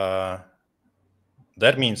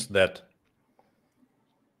that means that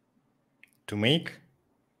to make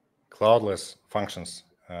cloudless functions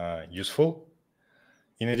useful,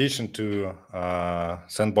 in addition to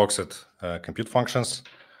sandboxed compute functions,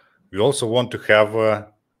 we also want to have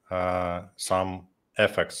some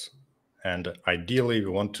effects. And ideally,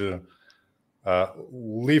 we want to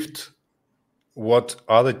lift what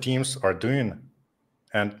other teams are doing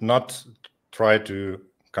and not try to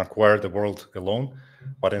conquer the world alone,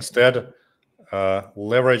 but instead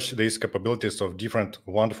leverage these capabilities of different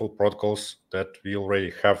wonderful protocols that we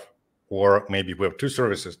already have, or maybe Web2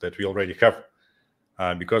 services that we already have,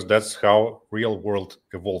 because that's how real world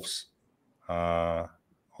evolves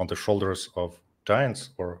on the shoulders of giants,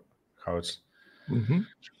 or how it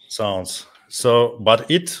sounds. So, but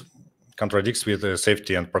it contradicts with the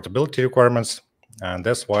safety and portability requirements, and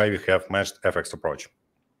that's why we have matched FX approach.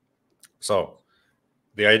 So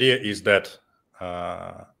the idea is that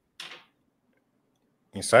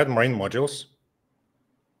inside Marine modules,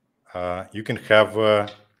 you can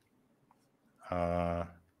have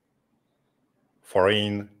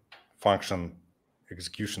foreign function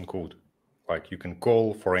execution code, like you can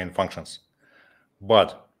call foreign functions,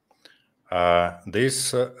 but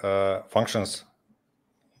these functions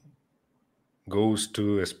goes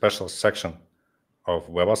to a special section of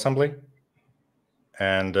WebAssembly,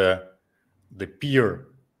 and the peer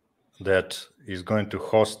that is going to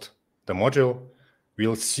host the module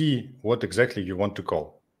will see what exactly you want to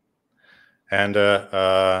call. And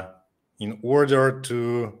in order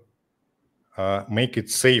to make it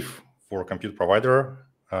safe for a compute provider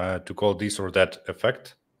to call this or that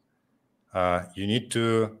effect, you need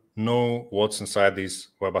to know what's inside this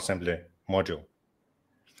WebAssembly module.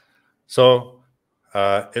 So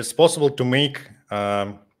it's possible to make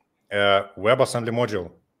a WebAssembly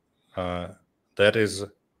module that is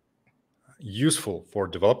useful for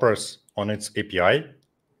developers on its API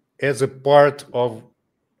as a part of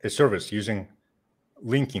a service using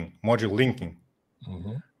linking, module linking.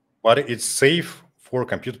 But it's safe for a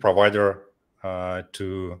compute provider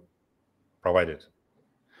to provide it.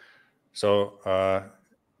 So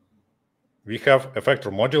we have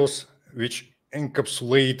effector modules which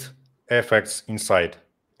encapsulate effects inside,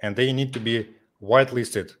 and they need to be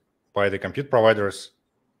whitelisted by the compute providers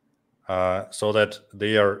so that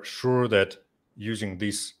they are sure that using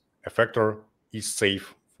this effector is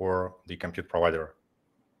safe for the compute provider.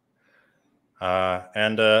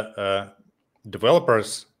 And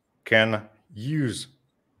developers can use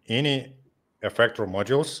any effector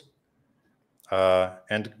modules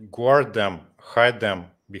and guard them, hide them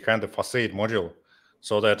behind the facade module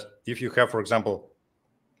so that if you have, for example,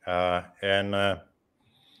 I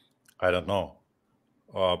don't know,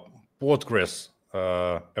 Postgres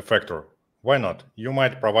effector, why not? You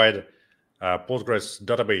might provide Postgres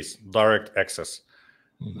database direct access.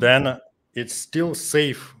 Then it's still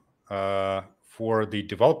safe for the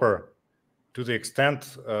developer to the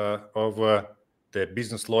extent of the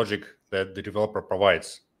business logic that the developer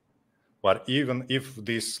provides. But even if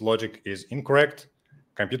this logic is incorrect,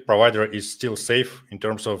 compute provider is still safe in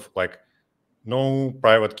terms of like no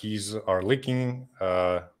private keys are leaking,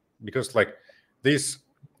 because like this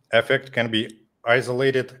effect can be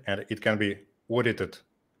isolated and it can be audited.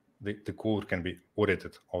 The code can be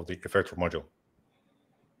audited of the effector module.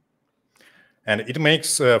 And it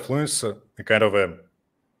makes Fluence a kind of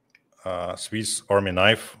a Swiss Army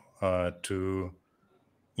knife to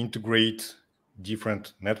integrate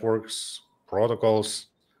different networks, protocols,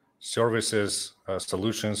 services,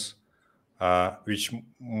 solutions, which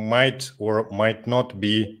might or might not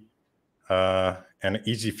be an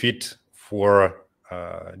easy fit for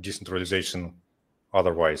decentralization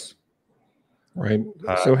otherwise. Right.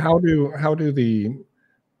 So how do the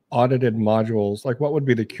audited modules, like what would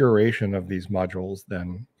be the curation of these modules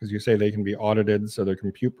then? Because you say they can be audited so the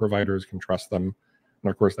compute providers can trust them. And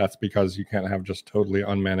of course, that's because you can't have just totally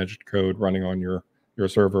unmanaged code running on your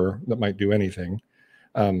server that might do anything.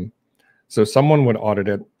 So someone would audit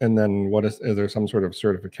it, and then is there some sort of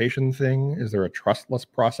certification thing? Is there a trustless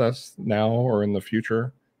process now or in the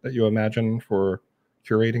future that you imagine for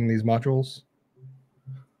curating these modules?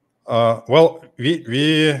 Well, we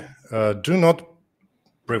do not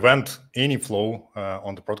prevent any flow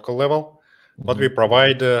on the protocol level, but we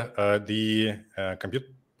provide the compute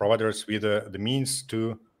providers with the means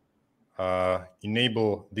to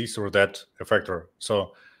enable this or that effector.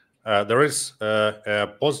 So there is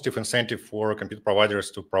a positive incentive for compute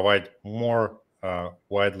providers to provide more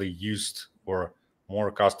widely used or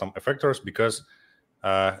more custom effectors because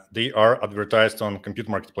they are advertised on Compute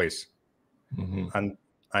Marketplace. And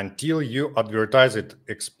until you advertise it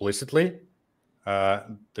explicitly,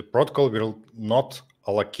 the protocol will not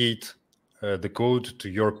allocate the code to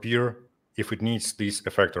your peer if it needs this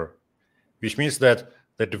effector, which means that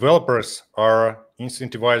the developers are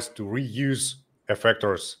incentivized to reuse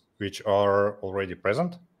effectors which are already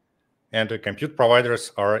present, and the compute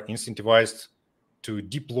providers are incentivized to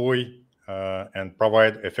deploy and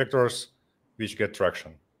provide effectors which get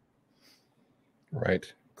traction.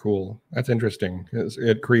 Right. Cool. That's interesting.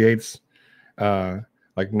 It creates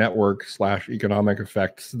like network/economic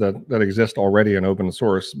effects that exist already in open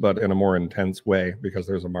source, but in a more intense way because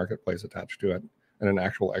there's a marketplace attached to it and an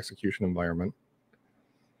actual execution environment.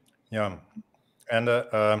 Yeah. And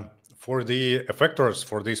for the effectors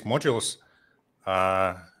for these modules,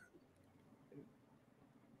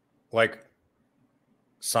 like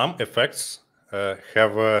some effects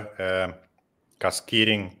have a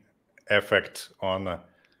cascading effect on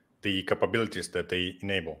the capabilities that they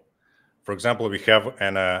enable. For example, we have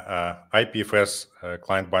an IPFS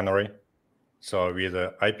client binary. So with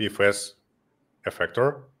the IPFS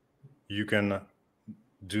effector, you can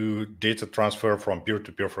do data transfer from peer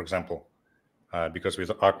to peer, for example, because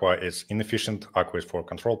with Aqua it's inefficient. Aqua is for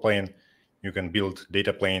control plane. You can build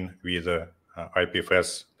data plane with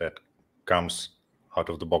IPFS that comes out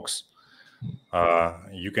of the box.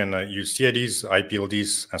 You can use CIDs,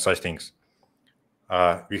 IPLDs, and such things.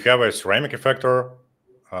 We have a ceramic effector,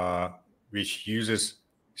 which uses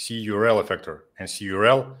CURL effector, and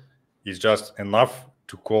CURL is just enough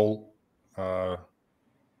to call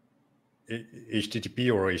HTTP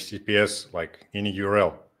or HTTPS like any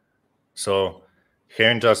URL. So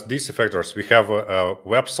having just these effectors, we have a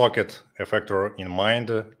WebSocket effector in mind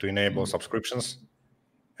to enable subscriptions,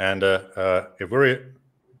 and a very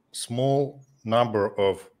small number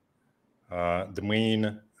of the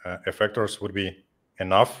main effectors would be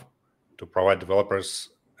enough to provide developers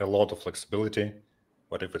a lot of flexibility.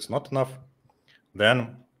 But if it's not enough,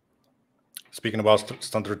 then speaking about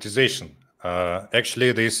standardization,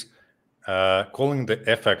 actually this calling the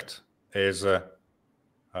effect is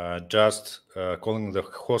just calling the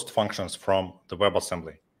host functions from the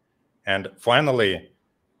WebAssembly. And finally,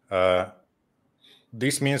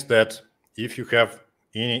 this means that if you have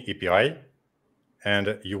any API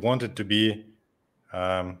and you want it to be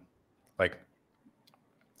like,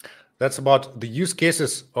 that's about the use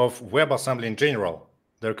cases of WebAssembly in general.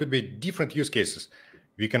 There could be different use cases.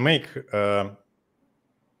 We can make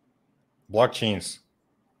blockchains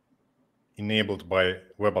enabled by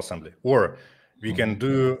WebAssembly, or we can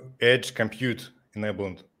do edge compute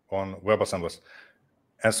enabled on WebAssemblies,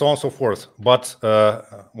 and so on and so forth. But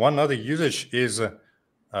one other usage is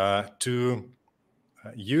to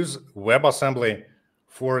use WebAssembly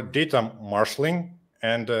for data marshalling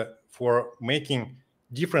and for making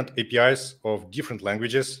different APIs of different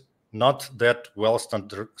languages, not that well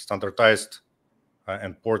standardized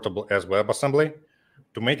and portable as WebAssembly,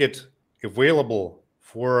 to make it available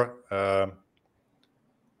for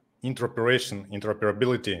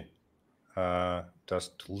interoperability,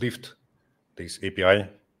 just to lift this API.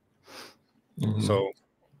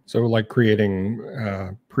 So like creating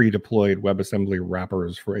pre-deployed WebAssembly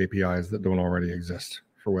wrappers for APIs that don't already exist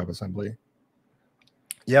for WebAssembly.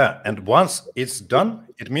 Yeah, and once it's done,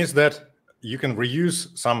 it means that you can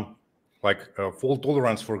reuse some like fault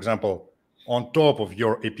tolerance, for example, on top of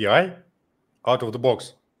your API out of the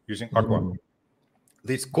box using Aqua.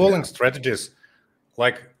 These calling strategies,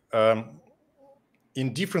 like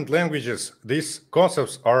in different languages, these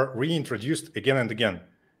concepts are reintroduced again and again.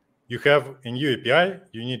 You have a new API,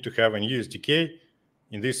 you need to have a new SDK.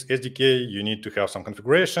 In this SDK, you need to have some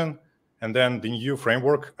configuration, and then the new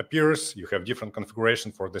framework appears. You have different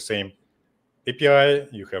configuration for the same API.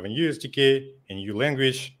 You have a new SDK, a new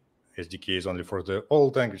language. SDK is only for the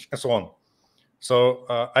old language, and so on. So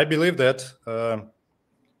I believe that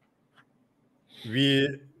we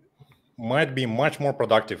might be much more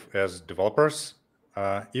productive as developers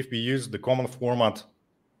if we use the common format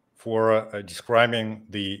for describing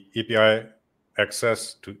the API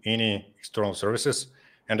access to any external services.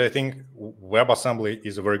 And I think WebAssembly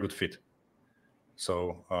is a very good fit.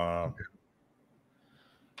 So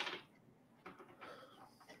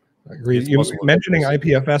you mentioning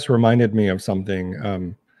IPFS reminded me of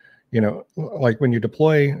something. You know, like when you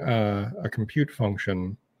deploy a compute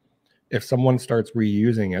function, if someone starts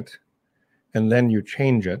reusing it and then you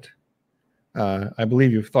change it, I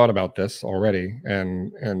believe you've thought about this already,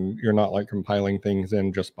 and you're not like compiling things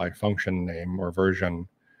in just by function name or version.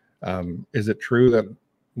 Is it true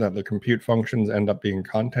that the compute functions end up being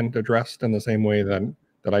content addressed in the same way that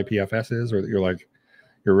IPFS is, or that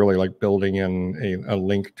you're really like building in a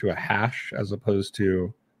link to a hash as opposed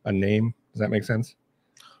to a name? Does that make sense?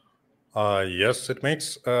 Yes, it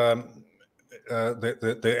makes. The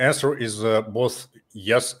answer is both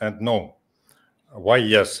yes and no. Why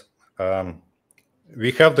yes?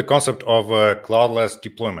 We have the concept of cloudless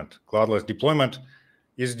deployment. Cloudless deployment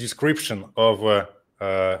is a description of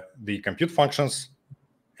the compute functions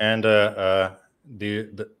and the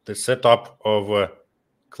setup of a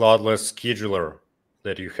cloudless scheduler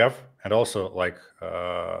that you have, and also like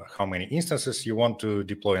how many instances you want to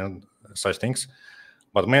deploy and such things.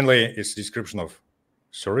 But mainly it's a description of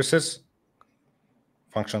services,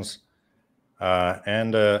 functions,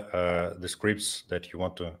 and the scripts that you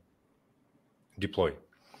want to deploy.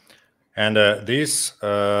 And these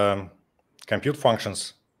compute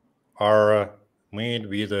functions are made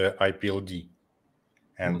with IPLD,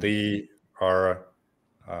 and they are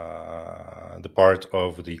the part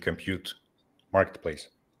of the compute marketplace.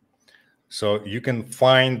 So you can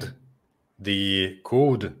find the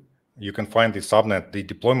code, you can find the subnet, the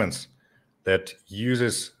deployments that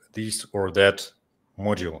uses this or that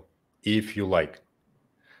module if you like.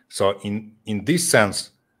 So in this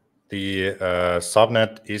sense, the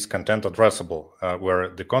subnet is content addressable, where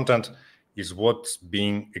the content is what's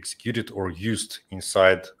being executed or used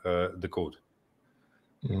inside the code.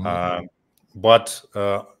 But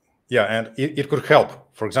yeah, and it could help.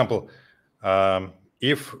 For example,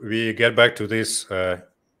 if we get back to this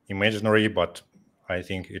imaginary, but I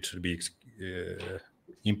think it should be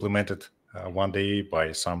implemented one day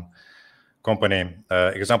by some company,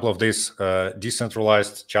 example of this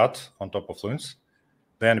decentralized chat on top of Fluence,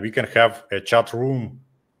 then we can have a chat room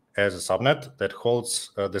as a subnet that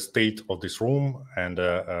holds the state of this room and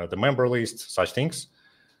the member list, such things.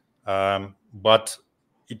 But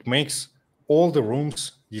it makes all the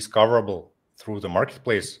rooms discoverable through the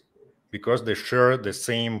marketplace because they share the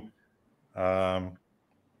same.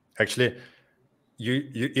 Actually,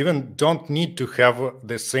 you even don't need to have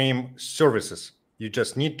the same services. You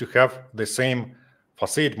just need to have the same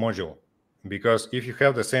facade module, because if you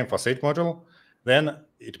have the same facade module, then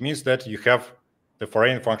it means that you have the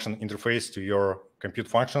foreign function interface to your compute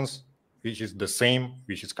functions, which is the same,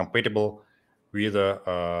 which is compatible with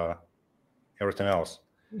everything else,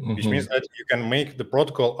 which means that you can make the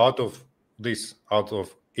protocol out of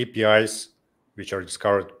APIs which are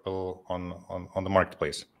discoverable on the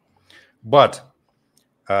marketplace. But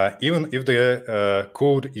even if the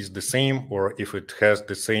code is the same, or if it has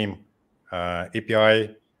the same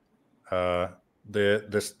API,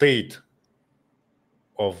 the state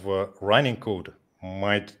of running code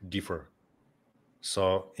might differ.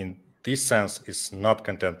 So in this sense, it's not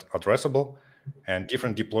content addressable, and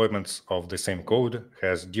different deployments of the same code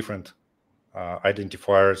has different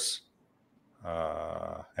identifiers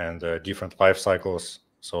and different life cycles.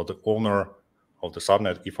 So the owner of the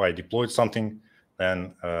subnet, if I deployed something,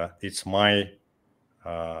 then it's my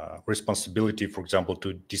responsibility, for example,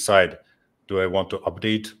 to decide, do I want to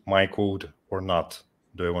update my code or not?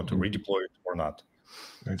 Do I want to redeploy it or not?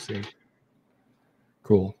 I see.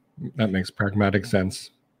 Cool. That makes pragmatic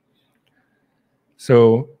sense.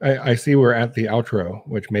 So I see we're at the outro,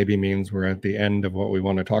 which maybe means we're at the end of what we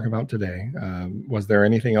want to talk about today. Was there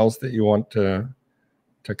anything else that you want to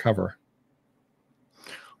cover?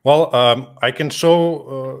 Well, I can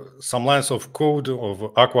show some lines of code,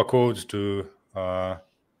 of Aqua code, to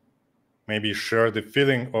maybe share the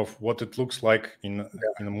feeling of what it looks like in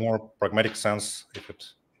a more pragmatic sense. If it.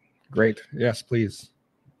 Great. Yes, please.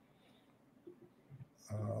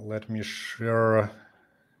 Let me share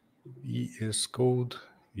VS Code.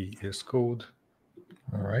 VS Code.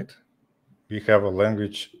 All right. We have a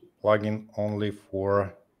language plugin only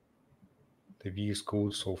for the VS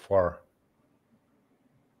Code so far.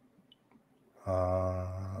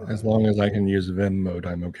 As long as I can use Vim mode,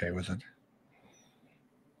 I'm okay with it.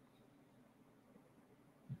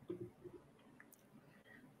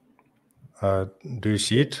 Do you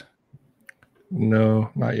see it?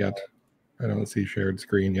 No, not yet. I don't see shared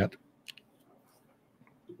screen yet.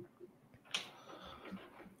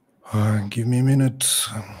 Give me a minute.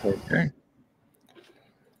 Okay.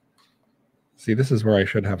 See, this is where I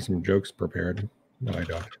should have some jokes prepared, but I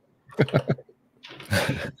don't.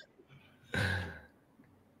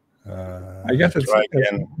 I guess it's try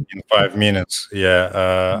again in 5 minutes.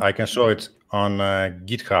 Yeah, I can show it on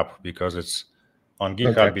GitHub because it's on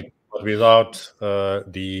GitHub, okay, but without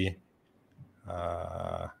the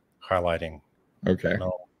highlighting. Okay.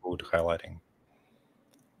 No code highlighting.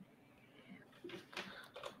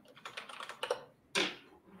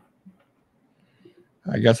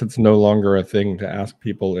 I guess it's no longer a thing to ask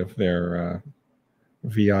people if they're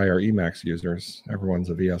VI or Emacs users. Everyone's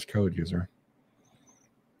a VS Code user.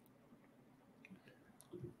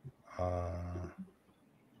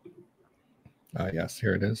 Yes,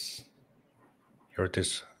 here it is. Here it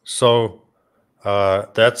is. So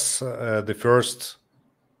that's the first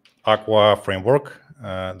Aqua framework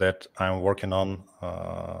that I'm working on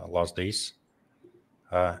last days.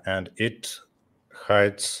 And it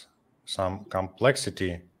hides some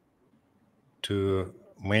complexity to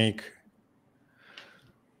make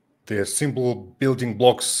the simple building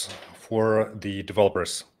blocks for the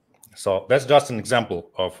developers. So that's just an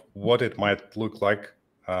example of what it might look like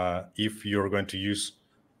if you're going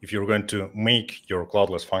to make your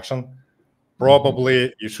cloudless function.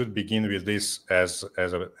 Probably you should begin with this as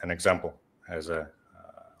an example, as a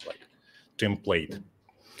like template.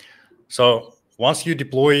 So once you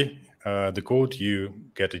deploy the code, you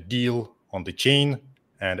get a deal on the chain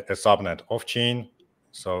and a subnet off chain.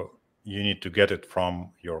 So you need to get it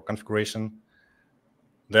from your configuration.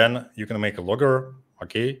 Then you can make a logger.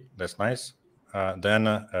 Okay, that's nice. Then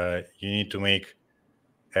you need to make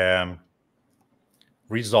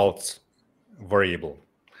results variable.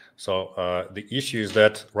 So the issue is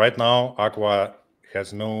that right now Aqua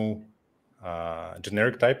has no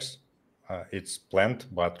generic types. It's planned,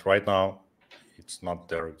 but right now it's not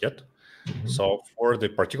there yet. So for the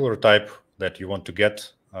particular type that you want to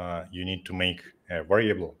get, you need to make a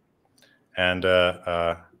variable. And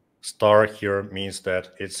star here means that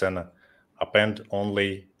it's an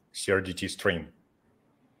append-only CRDT stream.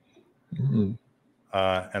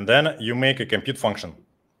 And then you make a compute function.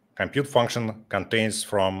 Compute function contains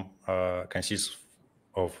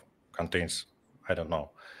I don't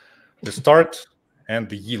know, the start and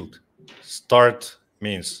the yield. Start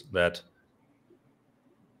means that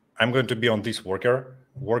I'm going to be on this worker.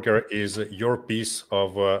 Worker is your piece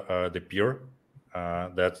of the peer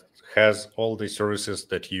that has all the services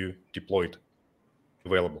that you deployed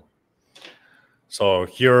available. So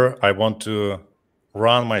here I want to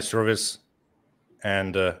run my service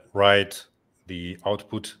and write the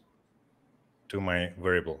output to my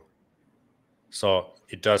variable. So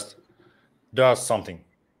it just does something.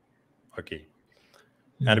 Okay.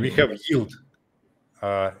 And we have yield.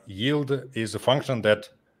 Yield is a function that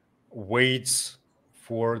waits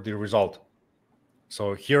for the result.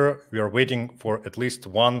 So here we are waiting for at least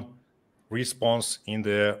one response in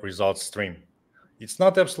the results stream. It's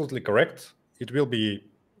not absolutely correct. It will be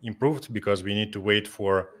improved because we need to wait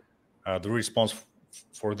for the response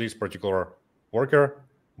for this particular worker,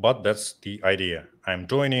 but that's the idea. I'm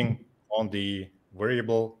joining on the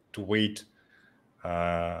variable to wait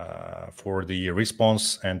for the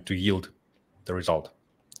response and to yield the result.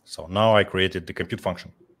 So now I created the compute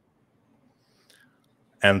function.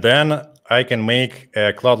 And then I can make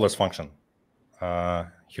a cloudless function.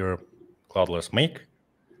 here cloudless make,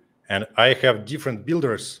 and I have different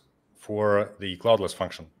builders for the cloudless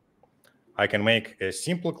function. I can make a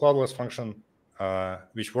simple cloudless function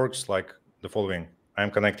which works like the following. I'm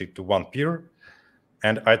connected to one peer,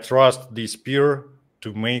 and I trust this peer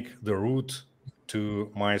to make the route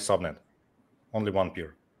to my subnet, only one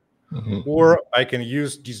peer. Or I can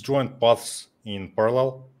use disjoint paths in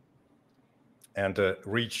parallel and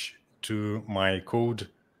reach to my code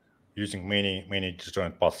using many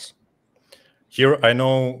disjoint paths. Here I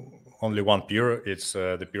know only one peer. It's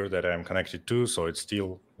the peer that I'm connected to, so it's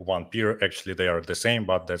still one peer. Actually, they are the same,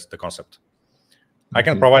 but that's the concept. I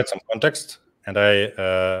can provide some context, and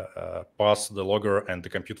I pass the logger and the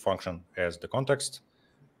compute function as the context.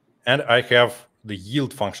 And I have the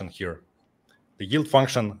yield function here. The yield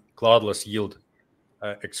function, cloudless yield,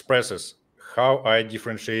 expresses how I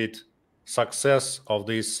differentiate success of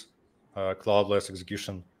this cloudless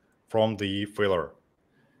execution from the failure.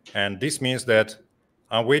 And this means that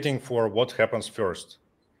I'm waiting for what happens first.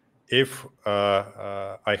 If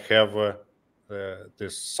I have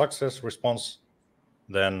this success response,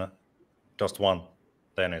 then just one,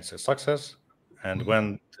 then it's a success. And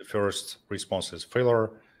when the first response is failure,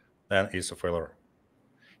 then it's a failure.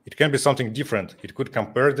 It can be something different. It could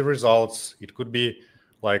compare the results. It could be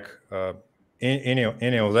like any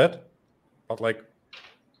of that. But like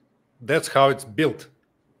that's how it's built.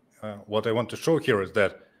 What I want to show here is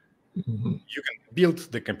that you can build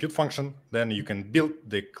the compute function, then you can build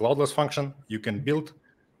the cloudless function, you can build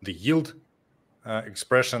the yield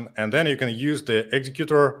expression, and then you can use the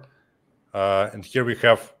executor. And here we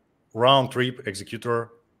have round trip executor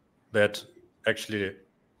that actually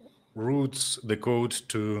routes the code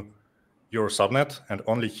to your subnet, and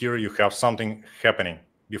only here you have something happening.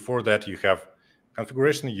 Before that, you have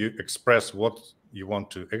configuration, you express what you want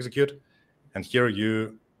to execute, and here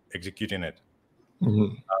you executing it.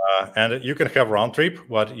 And you can have round trip,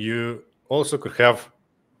 but you also could have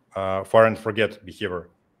fire and forget behavior.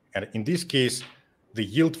 And in this case, the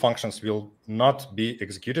yield functions will not be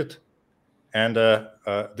executed, and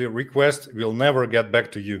the request will never get back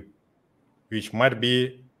to you, which might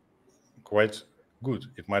be quite good.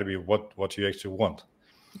 It might be what you actually want.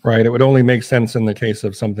 Right. It would only make sense in the case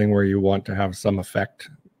of something where you want to have some effect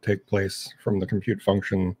take place from the compute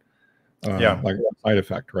function, like a side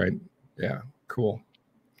effect, right? Yeah, cool.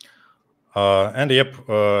 And yep,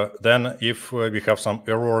 then if we have some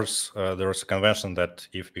errors, there's a convention that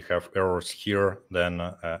if we have errors here, then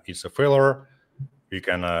it's a failure. We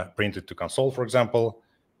can print it to console, for example.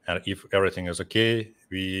 And if everything is okay,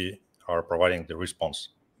 we are providing the response.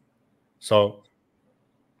 So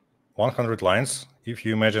 100 lines, if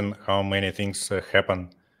you imagine how many things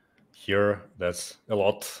happen here, that's a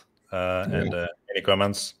lot. And any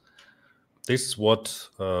comments? This is what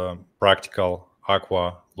practical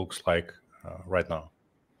Aqua looks like right now.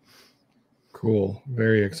 Cool.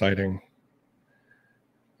 Very exciting.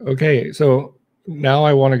 Okay, so now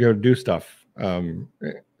I want to go do stuff.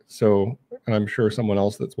 So I'm sure someone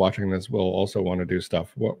else that's watching this will also want to do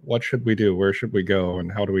stuff. What should we do? Where should we go?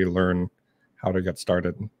 And how do we learn how to get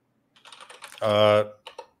started?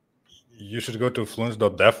 You should go to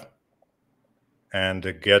fluence.dev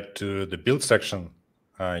and get to the build section.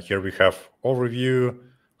 Here we have overview,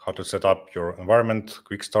 how to set up your environment,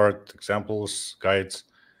 quick start, examples, guides.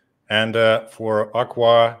 And for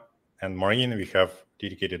Aqua and Marine, we have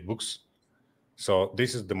dedicated books. So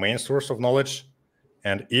this is the main source of knowledge.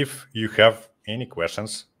 And if you have any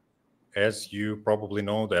questions, as you probably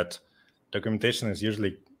know that documentation is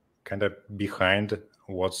usually kind of behind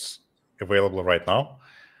what's available right now,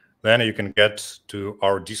 then you can get to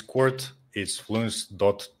our Discord. It's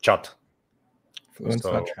fluence.chat.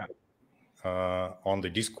 Fluence.chat. On the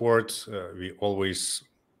Discord, we always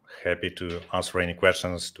happy to answer any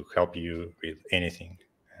questions, to help you with anything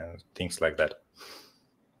and things like that.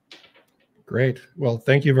 Great. Well,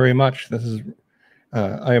 thank you very much. This is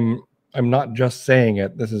I'm not just saying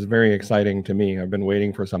it. This is very exciting to me. I've been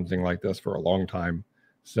waiting for something like this for a long time.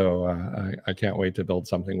 So I can't wait to build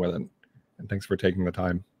something with it. And thanks for taking the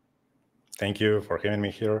time. Thank you for having me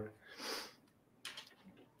here.